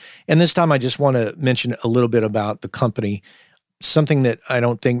break. And this time I just want to mention a little bit about the company, something that I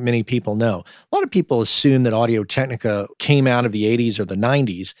don't think many people know. A lot of people assume that Audio Technica came out of the 80s or the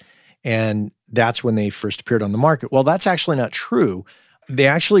 90s, and that's when they first appeared on the market. Well, that's actually not true. They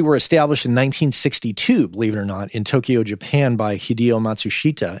actually were established in 1962, believe it or not, in Tokyo, Japan by Hideo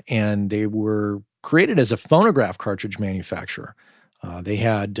Matsushita, and they were created as a phonograph cartridge manufacturer. They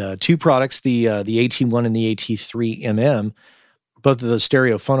had two products, the AT1 and the AT3MM, both of those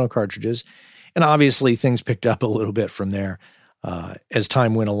stereo phono cartridges. And obviously things picked up a little bit from there as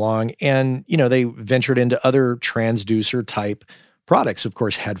time went along. And, they ventured into other transducer type products, of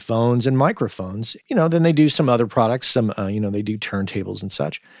course, headphones and microphones. Then they do some other products, they do turntables and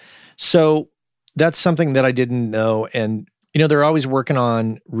such. So that's something that I didn't know. And, they're always working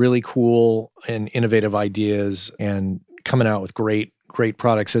on really cool and innovative ideas and coming out with great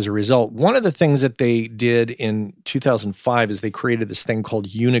products as a result. One of the things that they did in 2005 is they created this thing called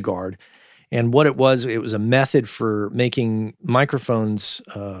UniGuard. And what it was a method for making microphones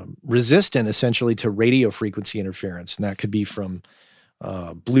resistant essentially to radio frequency interference. And that could be from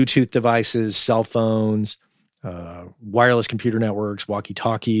Bluetooth devices, cell phones, wireless computer networks,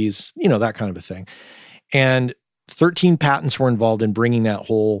 walkie-talkies, that kind of a thing. And 13 patents were involved in bringing that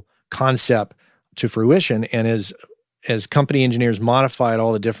whole concept to fruition. And as company engineers modified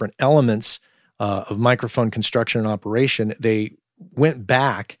all the different elements of microphone construction and operation, they went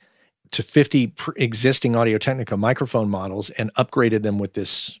back to 50 existing Audio-Technica microphone models and upgraded them with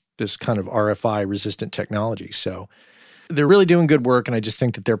this kind of RFI resistant technology. So they're really doing good work, and I just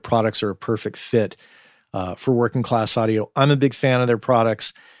think that their products are a perfect fit for working class audio. I'm a big fan of their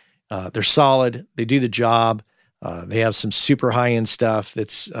products. They're solid. They do the job. They have some super high-end stuff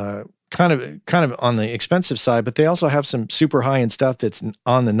that's kind of on the expensive side, but they also have some super high-end stuff that's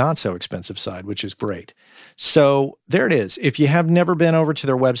on the not so expensive side, which is great. So there it is. If you have never been over to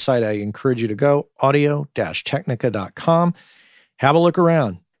their website, I encourage you to go audio-technica.com. Have a look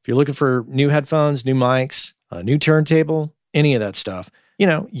around. If you're looking for new headphones, new mics, a new turntable, any of that stuff,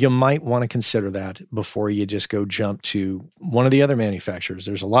 you might want to consider that before you just go jump to one of the other manufacturers.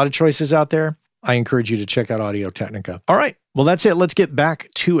 There's a lot of choices out there. I encourage you to check out Audio-Technica. All right. Well, that's it. Let's get back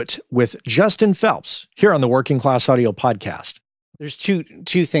to it with Justin Phelps here on the Working Class Audio Podcast. There's two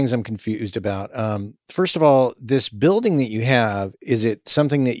things I'm confused about. First of all, this building that you have, is it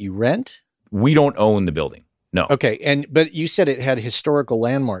something that you rent? We don't own the building. No. Okay. But you said it had historical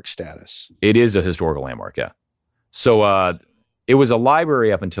landmark status. It is a historical landmark, yeah. So it was a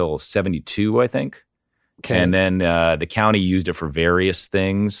library up until 1972, I think. Okay. And then the county used it for various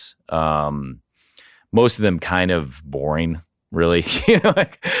things. Most of them kind of boring, really,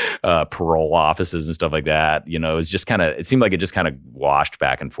 like parole offices and stuff like that. It was just it seemed like it just kind of washed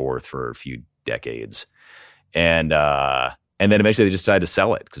back and forth for a few decades. And then eventually they just decided to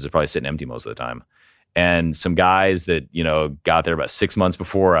sell it because it's probably sitting empty most of the time. And some guys that, got there about 6 months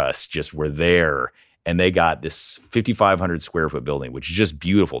before us just were there. And they got this 5,500 square foot building, which is just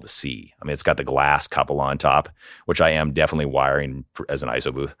beautiful to see. I mean, it's got the glass cupola on top, which I am definitely wiring as an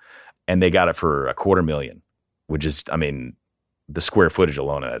ISO booth. And they got it for $250,000, which is, the square footage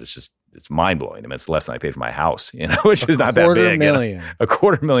alone of that is just, it's mind blowing. It's less than I paid for my house, which is not that big. $250,000.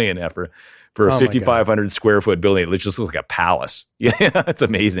 $250,000 for a 5,500 square foot building. It just looks like a palace. Yeah, it's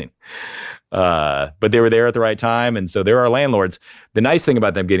amazing. But they were there at the right time. And so they're our landlords. The nice thing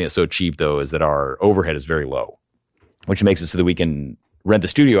about them getting it so cheap, though, is that our overhead is very low, which makes it so that we can rent the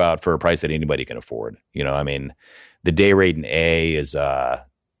studio out for a price that anybody can afford. The day rate in A is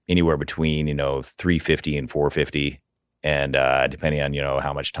anywhere between, $350 and $450. And depending on,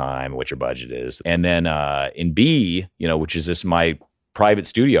 how much time, what your budget is. And then in B, which is just my private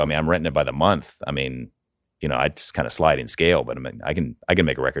studio, I'm renting it by the month. I just kind of sliding scale, but I can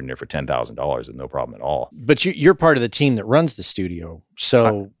make a record in there for $10,000 with no problem at all. But you're part of the team that runs the studio,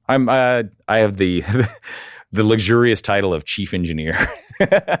 so I have the the luxurious title of chief engineer.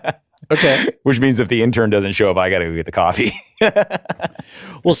 Okay, which means if the intern doesn't show up, I got to go get the coffee.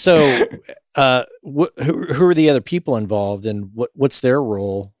 Well, so who are the other people involved, and what's their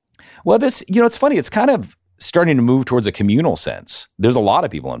role? Well, this it's funny. It's kind of starting to move towards a communal sense. There's a lot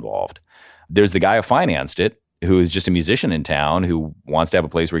of people involved. There's the guy who financed it, who is just a musician in town who wants to have a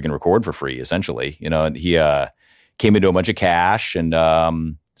place where he can record for free, essentially. And he came into a bunch of cash and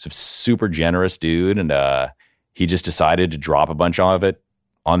super generous dude. And he just decided to drop a bunch of it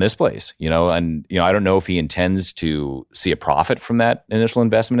on this place, and, I don't know if he intends to see a profit from that initial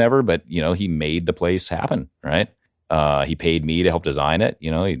investment ever, but, he made the place happen, right? He paid me to help design it.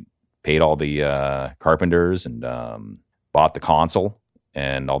 He paid all the carpenters and bought the console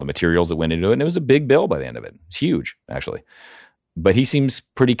and all the materials that went into it. And it was a big bill by the end of it. It's huge, actually. But he seems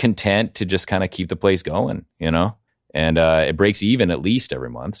pretty content to just kind of keep the place going, and it breaks even at least every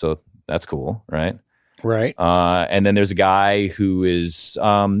month. So that's cool, right? Right. And then there's a guy who is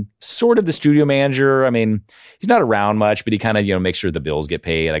sort of the studio manager. He's not around much, but he kind of, makes sure the bills get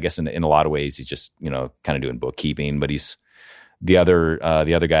paid. I guess in a lot of ways, he's just, kind of doing bookkeeping, but he's the other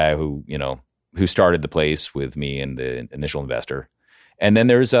guy who, who started the place with me and the initial investor. And then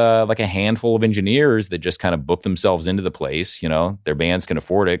there's like a handful of engineers that just kind of book themselves into the place. Their bands can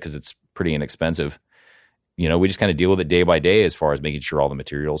afford it because it's pretty inexpensive. We just kind of deal with it day by day as far as making sure all the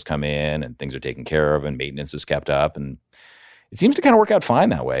materials come in and things are taken care of and maintenance is kept up. And it seems to kind of work out fine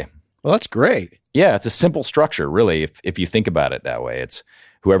that way. Well, that's great. Yeah, it's a simple structure, really, if you think about it that way. It's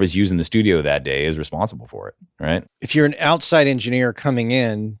whoever's using the studio that day is responsible for it, right? If you're an outside engineer coming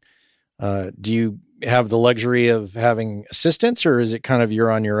in, do you have the luxury of having assistants, or is it kind of you're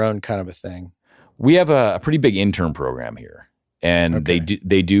on your own kind of a thing? We have a pretty big intern program here. And they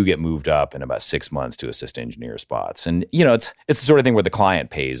do get moved up in about 6 months to assistant engineer spots. And, it's the sort of thing where the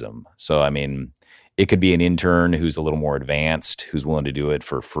client pays them. So, I mean, it could be an intern who's a little more advanced, who's willing to do it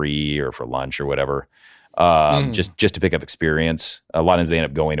for free or for lunch or whatever, just to pick up experience. A lot of times they end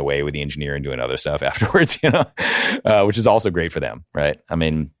up going away with the engineer and doing other stuff afterwards, which is also great for them, right? I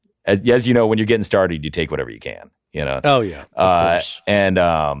mean, as you know, when you're getting started, you take whatever you can, Oh, yeah, of course.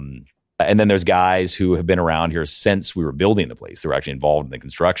 And then there's guys who have been around here since we were building the place. They were actually involved in the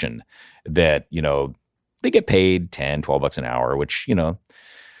construction that, they get paid $10-12 an hour, which,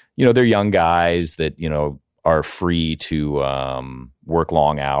 they're young guys that, are free to work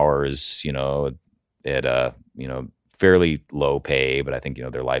long hours, at a, fairly low pay. But I think,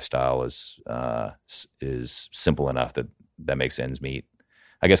 their lifestyle is simple enough that makes ends meet.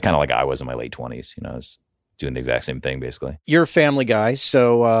 I guess kind of like I was in my late 20s, I was doing the exact same thing basically. You're a family guy.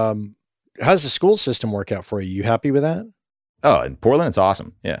 So, how does the school system work out for you? You happy with that? Oh, in Portland, it's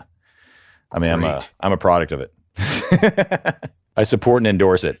awesome. Yeah. I mean, I'm a product of it. I support and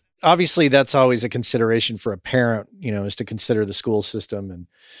endorse it. Obviously, that's always a consideration for a parent, is to consider the school system and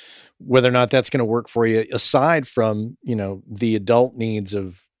whether or not that's going to work for you, aside from, the adult needs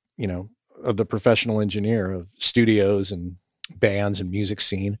of the professional engineer, of studios and bands and music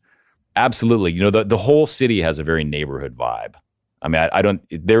scene. Absolutely. The whole city has a very neighborhood vibe. I mean,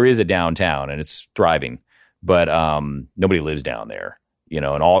 there is a downtown and it's thriving, but nobody lives down there, and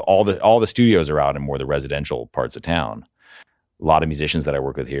all the studios are out in more the residential parts of town. A lot of musicians that I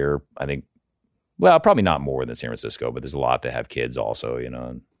work with here, I think, well, probably not more than San Francisco, but there's a lot that have kids also,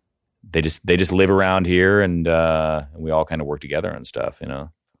 and they just live around here, and we all kind of work together and stuff,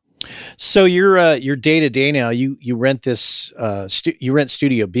 So your day to day now, you rent this you rent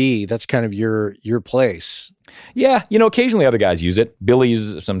Studio B. That's kind of your place. Yeah, occasionally other guys use it. Billy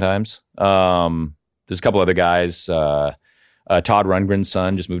uses it sometimes. There's a couple other guys. Todd Rundgren's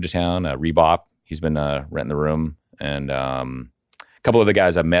son just moved to town. Rebop, he's been renting the room, and a couple other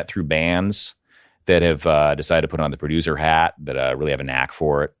guys I've met through bands that have decided to put on the producer hat that really have a knack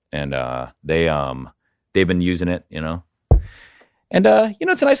for it, and they've been using it, And,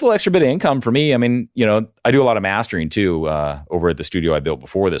 it's a nice little extra bit of income for me. I mean, I do a lot of mastering too, over at the studio I built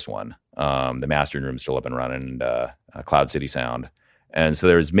before this one. The mastering room's still up and running, and Cloud City Sound. And so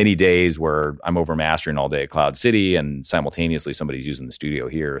there's many days where I'm over mastering all day at Cloud City, and simultaneously somebody's using the studio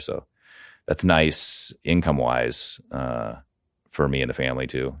here. So that's nice income wise, for me and the family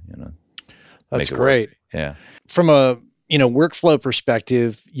too, That's great. Yeah. From a, workflow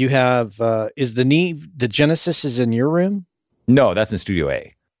perspective, you have, is the Genesis is in your room? No, that's in Studio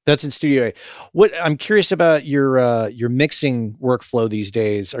A. That's in Studio A. What I'm curious about your mixing workflow these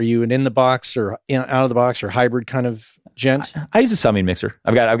days. Are you an in the box or out of the box or hybrid kind of gent? I use a summing mixer.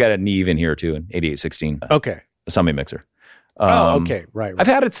 I've got a Neve in here too, an 8816. Okay, a summing mixer. Okay, right. I've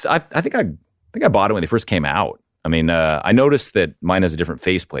had it. I think I bought it when they first came out. I mean, I noticed that mine has a different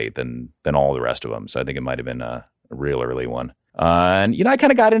faceplate than all the rest of them, so I think it might have been a real early one. And I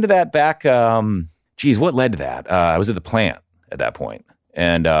kind of got into that back. What led to that? I was at the plant at that point,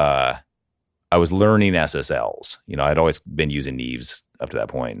 and I was learning SSLs. I'd always been using Neves up to that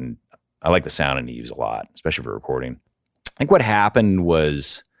point, and I like the sound of Neves a lot, especially for recording. I think what happened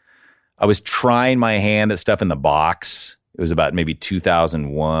was I was trying my hand at stuff in the box. It was about maybe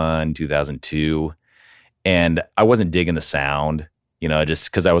 2001, 2002, and I wasn't digging the sound, just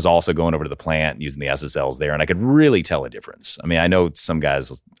because I was also going over to the plant and using the SSLs there, and I could really tell a difference. I mean, I know some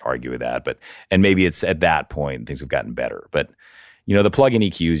guys argue with that, and maybe it's at that point things have gotten better, but the plug-in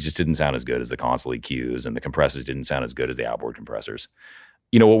EQs just didn't sound as good as the console EQs, and the compressors didn't sound as good as the outboard compressors.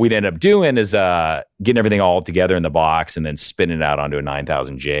 What we'd end up doing is getting everything all together in the box and then spinning it out onto a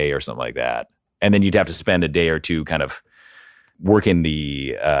 9000J or something like that. And then you'd have to spend a day or two kind of working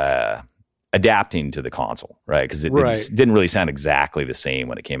the adapting to the console, right? Because it didn't really sound exactly the same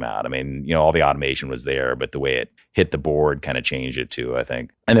when it came out. I mean, all the automation was there, but the way it hit the board kind of changed it too, I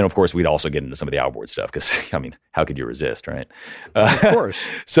think. And then, of course, we'd also get into some of the outboard stuff because, I mean, how could you resist, right? Of course.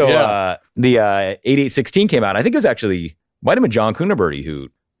 So the 8816 came out. I think it was actually, might have been John Kunaberty who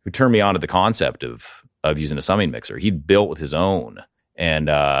turned me on to the concept of using a summing mixer. He'd built with his own, and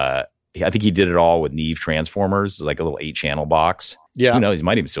I think he did it all with Neve transformers, like a little 8-channel box. Yeah. He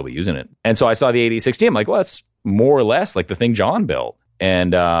might even still be using it. And so I saw the 8816. I'm like, well, that's more or less like the thing John built.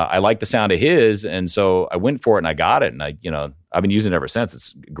 And I like the sound of his. And so I went for it and I got it. And I've been using it ever since.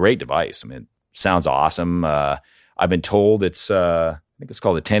 It's a great device. I mean, it sounds awesome. I've been told it's, I think it's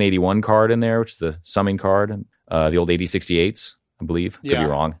called a 1081 card in there, which is the summing card, and the old 8068s. I believe. Could be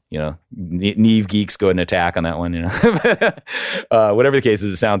wrong. Neve geeks go ahead and attack on that one. Whatever the case is,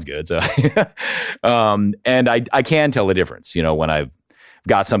 it sounds good. So, and I can tell the difference. When I've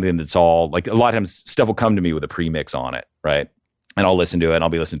got something that's all like, a lot of times stuff will come to me with a premix on it, right? And I'll listen to it. And I'll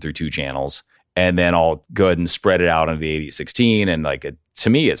be listening through 2 channels, and then I'll go ahead and spread it out on the 8016. And to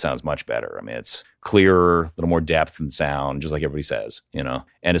me, it sounds much better. I mean, it's clearer, a little more depth and sound, just like everybody says, And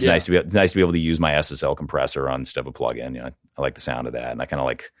it's nice to be able to use my SSL compressor on instead of a plugin. I like the sound of that, and I kind of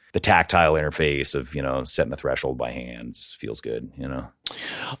like the tactile interface of setting the threshold by hand. It just feels good.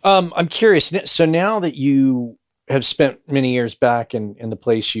 I'm curious. So now that you have spent many years back in the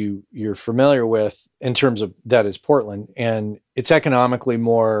place you're familiar with, in terms of that is Portland, and it's economically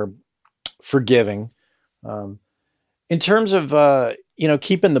more forgiving. In terms of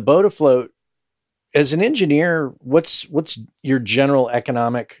keeping the boat afloat, as an engineer, what's your general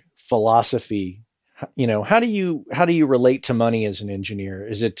economic philosophy? How do you relate to money as an engineer?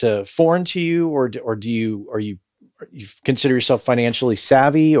 Is it foreign to you, or do you consider yourself financially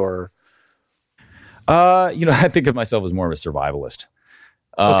savvy, or? I think of myself as more of a survivalist.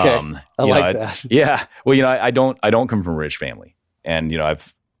 Okay, I like that. Yeah. Well, I don't come from a rich family, and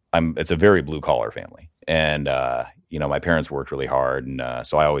it's a very blue collar family, and my parents worked really hard, and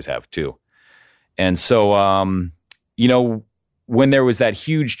so I always have too. And so, when there was that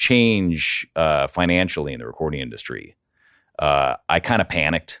huge change financially in the recording industry, I kind of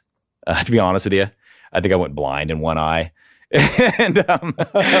panicked. To be honest with you, I think I went blind in one eye, and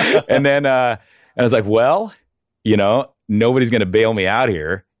then I was like, well, nobody's going to bail me out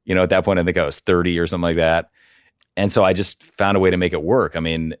here. At that point, I think I was 30 or something like that. And so I just found a way to make it work. I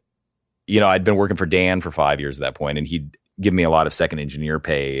mean, I'd been working for Dan for 5 years at that point, and he'd give me a lot of second engineer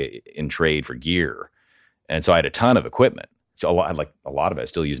pay in trade for gear. And so I had a ton of equipment. So a lot of it I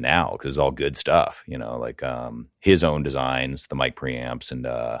still use now because it's all good stuff, his own designs, the mic preamps, and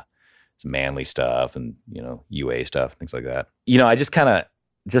some Manley stuff, and, UA stuff, things like that. I just kind of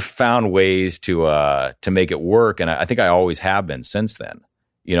just found ways to make it work. And I think I always have been since then,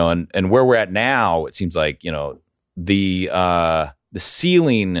 and where we're at now, it seems like, the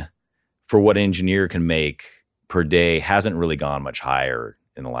ceiling for what an engineer can make per day hasn't really gone much higher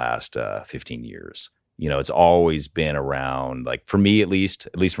in the last 15 years. It's always been around, like, for me, at least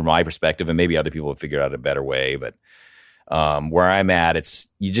from my perspective, and maybe other people have figured out a better way, but where I'm at,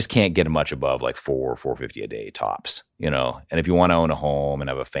 you just can't get much above like $450 a day tops, and if you want to own a home and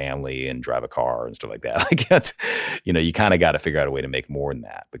have a family and drive a car and stuff like that, like that's, you kind of got to figure out a way to make more than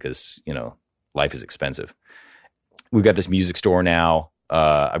that, because, life is expensive. We've got this music store now.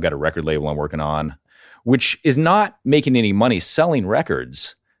 I've got a record label I'm working on, which is not making any money selling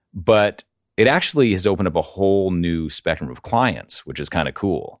records, but it actually has opened up a whole new spectrum of clients, which is kind of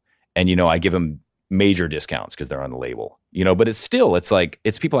cool. And, I give them major discounts because they're on the label, but it's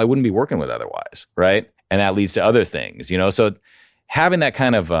people I wouldn't be working with otherwise. Right. And that leads to other things, so having that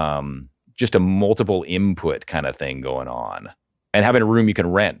kind of just a multiple input kind of thing going on, and having a room you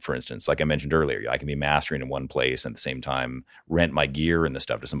can rent, for instance, like I mentioned earlier, I can be mastering in one place and at the same time rent my gear and the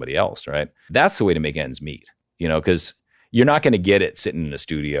stuff to somebody else. Right. That's the way to make ends meet, because you're not going to get it sitting in a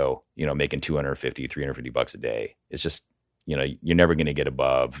studio, making $250, $350 a day. It's just, you're never going to get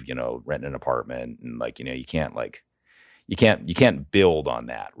above, renting an apartment, and you can't build on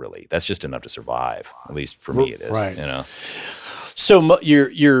that really. That's just enough to survive. At least for me, it is. Right. So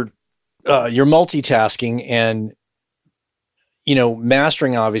you're multitasking, and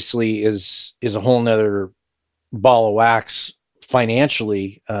mastering obviously is a whole nother ball of wax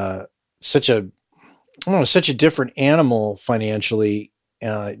financially. Such a different animal financially.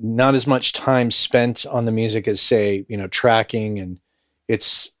 Not as much time spent on the music as, say, tracking, and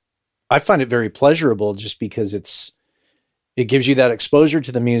I find it very pleasurable just because it gives you that exposure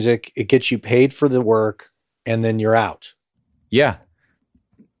to the music, it gets you paid for the work, and then you're out. Yeah.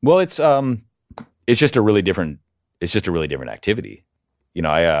 Well, it's just a really different activity.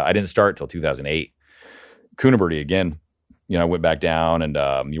 I didn't start till 2008. Coonabirdy again, I went back down,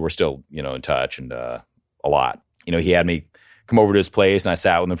 and you were still, in touch, and a lot. He had me come over to his place, and I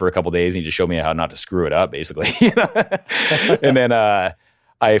sat with him for a couple of days, and he just showed me how not to screw it up, basically. And then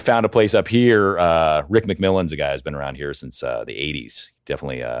I found a place up here. Rick McMillan's a guy who's been around here since the 80s.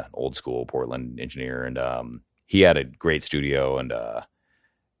 Definitely old school Portland engineer, and he had a great studio, and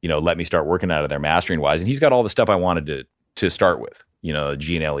let me start working out of there mastering wise. And he's got all the stuff I wanted to start with.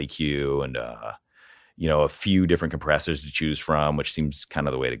 G&L EQ, and a few different compressors to choose from, which seems kind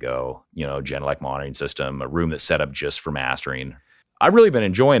of the way to go. Genelec monitoring system, a room that's set up just for mastering. I've really been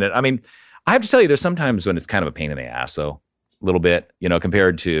enjoying it. I mean, I have to tell you, there's sometimes when it's kind of a pain in the ass, though, a little bit,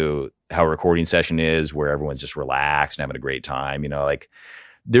 compared to how a recording session is, where everyone's just relaxed and having a great time. Like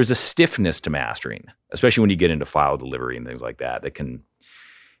there's a stiffness to mastering, especially when you get into file delivery and things like that. It can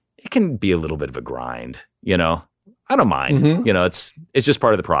be a little bit of a grind. I don't mind. Mm-hmm. It's just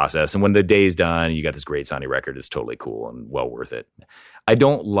part of the process. And when the day's done, you got this great sounding record. It's totally cool and well worth it. I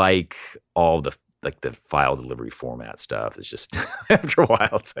don't like all the file delivery format stuff. It's just after a while,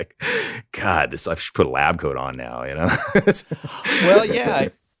 it's like, God, I should put a lab coat on now. Well, yeah,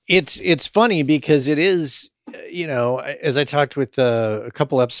 it's funny because it is. As I talked with a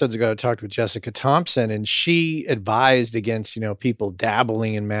couple episodes ago, I talked with Jessica Thompson, and she advised against people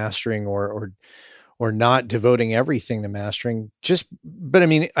dabbling in mastering or not devoting everything to mastering. But I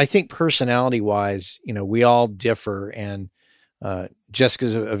mean, I think personality wise, we all differ, and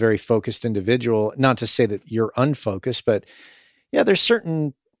Jessica's a very focused individual. Not to say that you're unfocused, but yeah, there's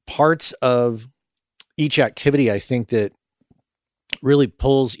certain parts of each activity I think that really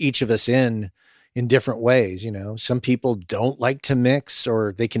pulls each of us in different ways. Some people don't like to mix,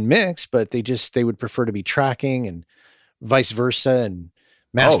 or they can mix, but they would prefer to be tracking, and vice versa, and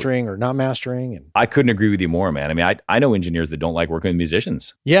mastering or not mastering. And I couldn't agree with you more, man. I mean, I know engineers that don't like working with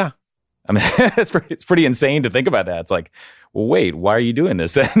musicians. Yeah. I mean, it's pretty insane to think about that. It's like, well, wait, why are you doing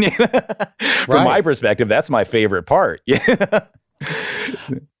this then? From my perspective, that's my favorite part.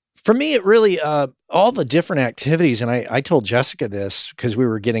 For me, it really, all the different activities, and I told Jessica this because we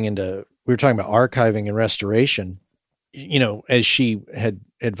were talking about archiving and restoration, as she had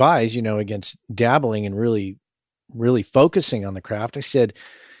advised, against dabbling and really, really focusing on the craft. I said,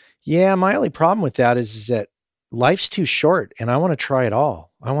 yeah, my only problem with that is that life's too short, and I want to try it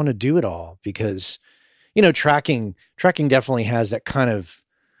all. I want to do it all because, tracking definitely has that kind of,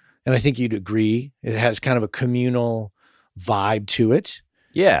 and I think you'd agree, it has kind of a communal vibe to it.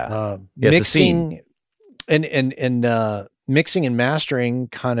 Yeah. Mixing and mixing and mastering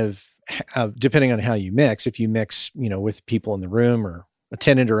kind of, depending on how you mix, if you mix, with people in the room or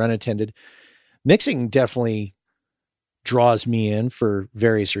attended or unattended, mixing definitely draws me in for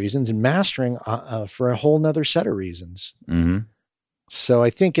various reasons, and mastering for a whole nother set of reasons. Mm-hmm. So I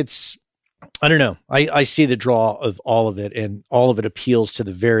think I don't know. I see the draw of all of it, and all of it appeals to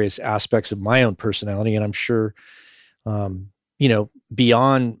the various aspects of my own personality. And I'm sure,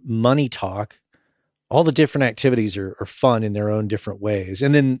 beyond money talk, all the different activities are fun in their own different ways.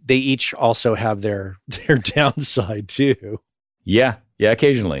 And then they each also have their downside too. Yeah.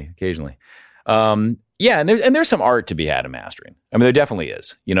 Occasionally. Yeah. And there's some art to be had in mastering. I mean, there definitely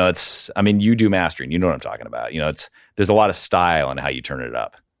is, you do mastering, you know what I'm talking about. There's a lot of style in how you turn it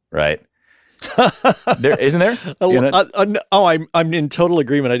up. Right. There isn't there? I'm in total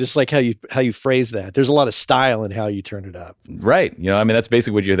agreement. I just like how you phrase that. There's a lot of style in how you turn it up. Right. That's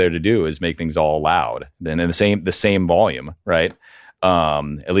basically what you're there to do, is make things all loud, then in the same volume, right?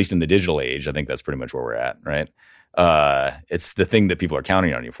 At least in the digital age, I think that's pretty much where we're at, right? It's the thing that people are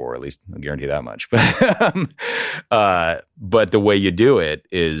counting on you for, at least I'll guarantee that much. But the way you do it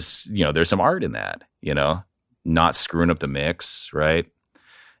is, there's some art in that, not screwing up the mix, right?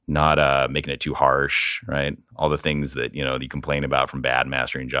 Not making it too harsh, right? All the things that, you complain about from bad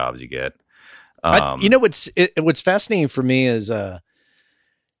mastering jobs you get. What's fascinating for me is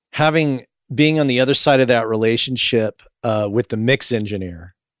being on the other side of that relationship with the mix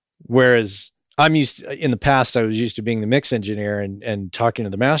engineer. Whereas in the past, I was used to being the mix engineer and talking to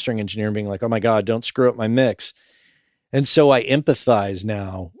the mastering engineer and being like, oh my God, don't screw up my mix. And so I empathize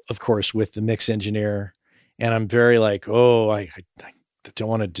now, of course, with the mix engineer. And I'm very like, I don't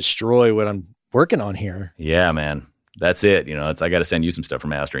want to destroy what I'm working on here. Yeah, man. That's it. I got to send you some stuff for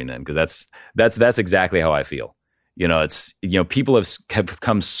mastering then, because that's exactly how I feel. People have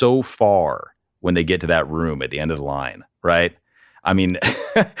come so far when they get to that room at the end of the line, right? I mean,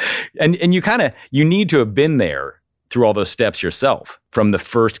 and you need to have been there through all those steps yourself, from the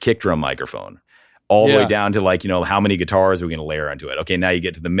first kick drum microphone all the way down to how many guitars are we going to layer onto it? Okay, now you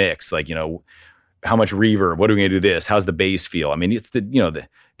get to the mix, how much reverb? What are we going to do this? How's the bass feel? I mean, it's the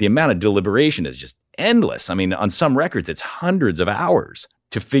amount of deliberation is just endless. I mean, on some records, it's hundreds of hours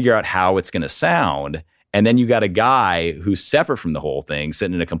to figure out how it's going to sound. And then you got a guy who's separate from the whole thing,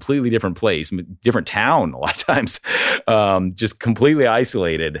 sitting in a completely different place, different town a lot of times, just completely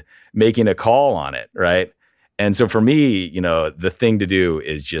isolated, making a call on it, right? And so for me, the thing to do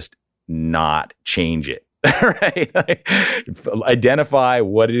is just not change it. Right? Identify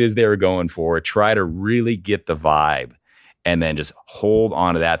what it is they were going for, try to really get the vibe, and then just hold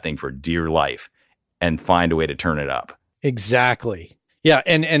on to that thing for dear life and find a way to turn it up. Exactly. Yeah.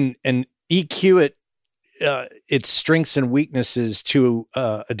 And EQ it its strengths and weaknesses to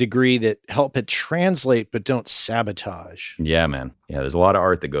a degree that help it translate, but don't sabotage. Yeah, man. Yeah, there's a lot of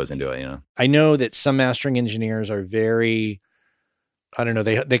art that goes into it, I know that some mastering engineers are very, I don't know,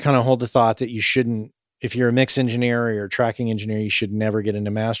 they kind of hold the thought that you shouldn't, if you're a mix engineer or you're a tracking engineer, you should never get into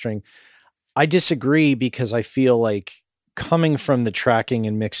mastering. I disagree because I feel like coming from the tracking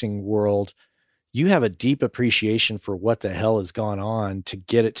and mixing world, you have a deep appreciation for what the hell has gone on to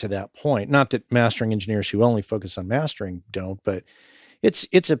get it to that point. Not that mastering engineers who only focus on mastering don't, but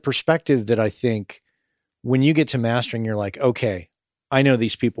it's a perspective that I think when you get to mastering, you're like, okay, I know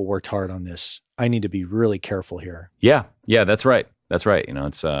these people worked hard on this. I need to be really careful here. Yeah, that's right. That's right.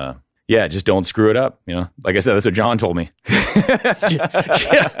 It's just don't screw it up. Like I said, that's what John told me.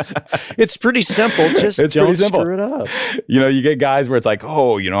 Yeah. It's pretty simple. Just don't screw it up. You get guys where it's like,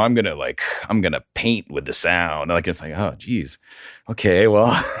 oh, I'm going to paint with the sound. Like, it's like, oh, geez. Okay,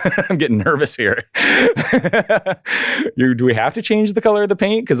 well, I'm getting nervous here. Do we have to change the color of the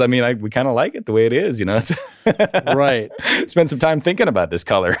paint? Because we kind of like it the way it is, Right. Spend some time thinking about this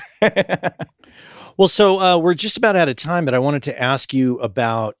color. Well, so we're just about out of time, but I wanted to ask you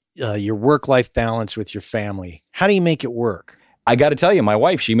about your work-life balance with your family. How do you make it work? I got to tell you, my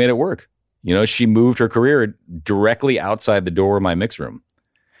wife, she made it work. She moved her career directly outside the door of my mix room.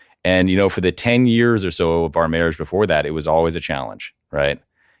 And, for the 10 years or so of our marriage before that, it was always a challenge, right?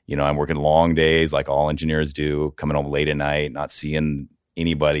 I'm working long days like all engineers do, coming home late at night, not seeing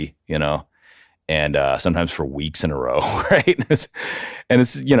anybody, and sometimes for weeks in a row, right? And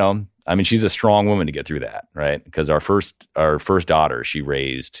it's, she's a strong woman to get through that, right? Because our first daughter, she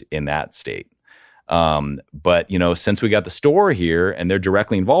raised in that state. But, since we got the store here and they're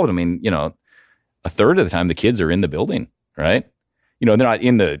directly involved, a third of the time the kids are in the building, right? They're not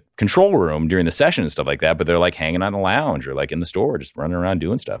in the control room during the session and stuff like that, but they're like hanging out in the lounge or like in the store, just running around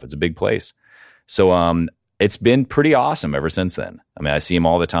doing stuff. It's a big place. So, it's been pretty awesome ever since then. I see them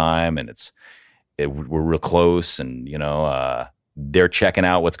all the time and we're real close and, they're checking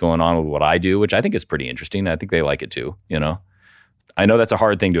out what's going on with what I do, which I think is pretty interesting. I think they like it too, I know that's a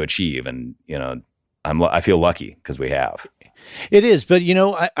hard thing to achieve and, I feel lucky because we have. It is, but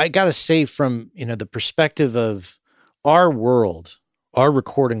I got to say from, the perspective of our world, our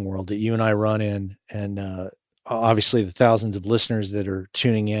recording world that you and I run in, and obviously the thousands of listeners that are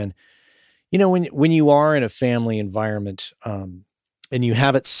tuning in, when you are in a family environment and you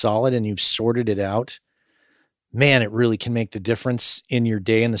have it solid and you've sorted it out, man, it really can make the difference in your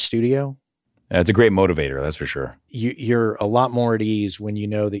day in the studio. It's a great motivator, that's for sure. You're a lot more at ease when you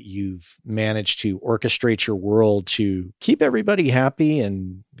know that you've managed to orchestrate your world to keep everybody happy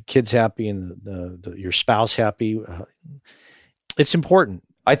and the kids happy and your spouse happy. It's important.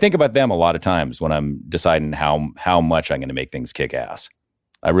 I think about them a lot of times when I'm deciding how much I'm going to make things kick ass.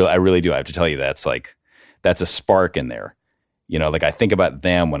 I really do. I have to tell you, that's a spark in there. Like I think about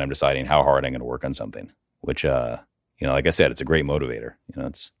them when I'm deciding how hard I'm going to work on something, which, like I said, it's a great motivator.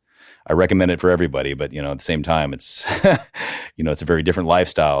 I recommend it for everybody, but at the same time, it's, it's a very different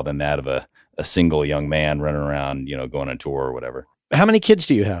lifestyle than that of a single young man running around, going on tour or whatever. How many kids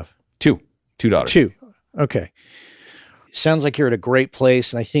do you have? Two daughters. Two. Okay. Sounds like you're at a great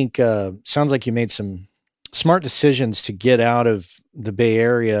place. And I think, sounds like you made some smart decisions to get out of the Bay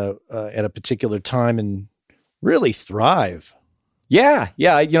Area at a particular time and really thrive. Yeah.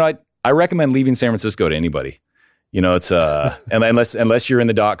 I recommend leaving San Francisco to anybody. It's unless you're in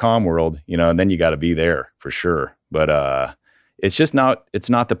the .com world, and then you got to be there for sure. But it's not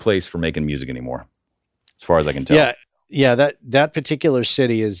the place for making music anymore, as far as I can tell. Yeah. That particular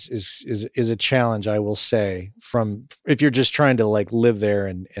city is a challenge, I will say. From if you're just trying to like live there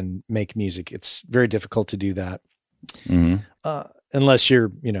and make music, it's very difficult to do that. Mm-hmm. Unless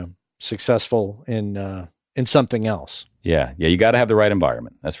you're successful in something else. Yeah. You got to have the right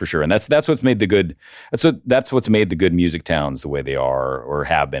environment. That's for sure. And that's what's made the good. That's what's made the good music towns the way they are or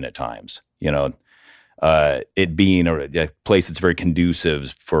have been at times. It being a place that's very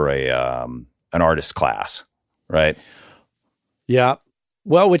conducive for an artist class, right? Yeah.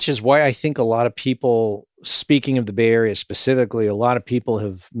 Well, which is why I think a lot of people, speaking of the Bay Area specifically, a lot of people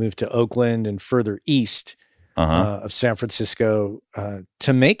have moved to Oakland and further east of San Francisco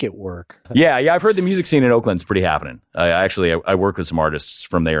to make it work. Yeah. I've heard the music scene in Oakland's pretty happening. I work with some artists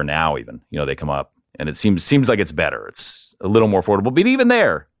from there now. Even they come up, and it seems like it's better. It's a little more affordable, but even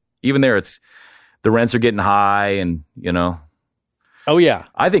there, it's the rents are getting high, and Oh yeah,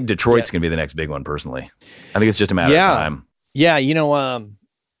 I think Detroit's gonna be the next big one. Personally, I think it's just a matter of time. Yeah,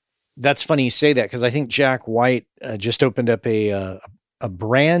 that's funny you say that because I think Jack White just opened up a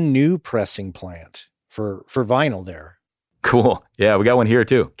brand new pressing plant for vinyl there. Cool. Yeah, we got one here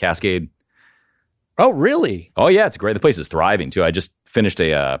too. Cascade. Oh, really? Oh, yeah, it's great. The place is thriving, too. I just finished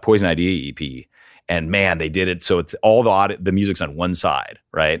a Poison Idea EP, and man, they did it so it's all the music's on one side,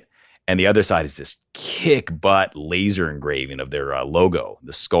 right? And the other side is this kick-butt laser engraving of their logo,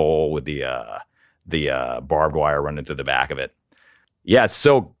 the skull with the barbed wire running through the back of it. Yeah, it's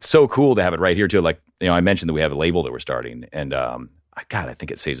so cool to have it right here, too. Like, I mentioned that we have a label that we're starting, and I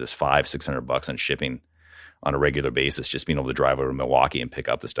think it saves us $500-600 on shipping on a regular basis, just being able to drive over to Milwaukee and pick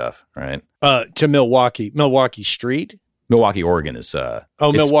up the stuff, right? To Milwaukee Street? Milwaukee, Oregon is...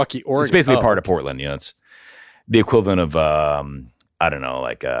 Milwaukee, Oregon. It's basically part of Portland. It's the equivalent of, I don't know,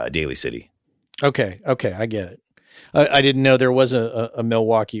 like Daly City. Okay, I get it. I didn't know there was a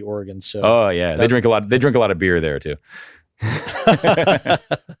Milwaukee, Oregon. So. Oh, yeah. They drink a lot of beer there, too.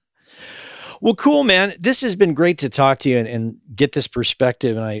 Well, cool, man. This has been great to talk to you and get this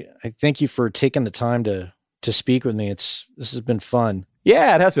perspective. And I thank you for taking the time to speak with me. This has been fun.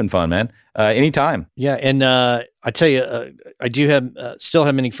 Yeah, it has been fun, man. Anytime. Yeah. And I tell you, I do still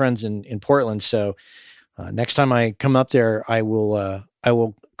have many friends in Portland. So next time I come up there, I will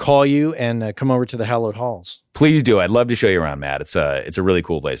call you and come over to the Hallowed Halls. Please do. I'd love to show you around, Matt. It's a really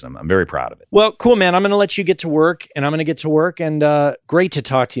cool place. And I'm very proud of it. Well, cool, man. I'm going to let you get to work, and I'm going to get to work. And great to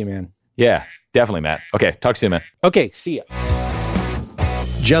talk to you, man. Yeah, definitely, Matt. Okay, talk to you, man. Okay, see ya.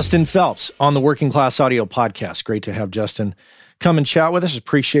 Justin Phelps on the Working Class Audio Podcast. Great to have Justin come and chat with us.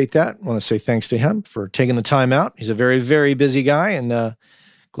 Appreciate that. I want to say thanks to him for taking the time out. He's a very, very busy guy, and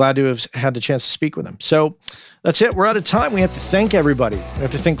glad to have had the chance to speak with him. So that's it. We're out of time. We have to thank everybody. We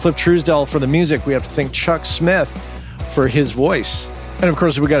have to thank Cliff Truesdell for the music. We have to thank Chuck Smith for his voice. And of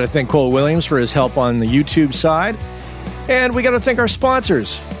course, we got to thank Cole Williams for his help on the YouTube side. And we got to thank our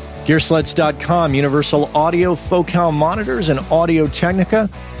sponsors, Gearsleds.com, Universal Audio, Focal Monitors, and Audio Technica.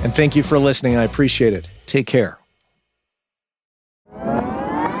 And thank you for listening. I appreciate it. Take care.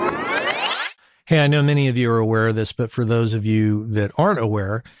 Hey, I know many of you are aware of this, but for those of you that aren't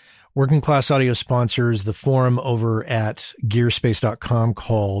aware, Working Class Audio sponsors the forum over at Gearspace.com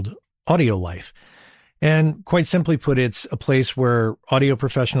called Audio Life. And quite simply put, it's a place where audio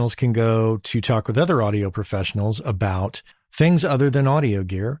professionals can go to talk with other audio professionals about things other than audio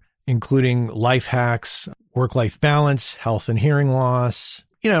gear, including life hacks, work-life balance, health and hearing loss.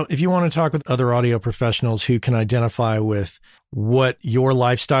 If you want to talk with other audio professionals who can identify with what your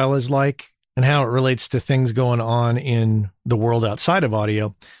lifestyle is like and how it relates to things going on in the world outside of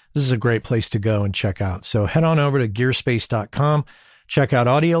audio, this is a great place to go and check out. So head on over to Gearspace.com, check out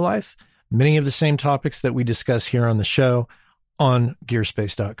Audio Life, many of the same topics that we discuss here on the show on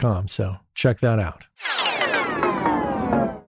Gearspace.com. So check that out.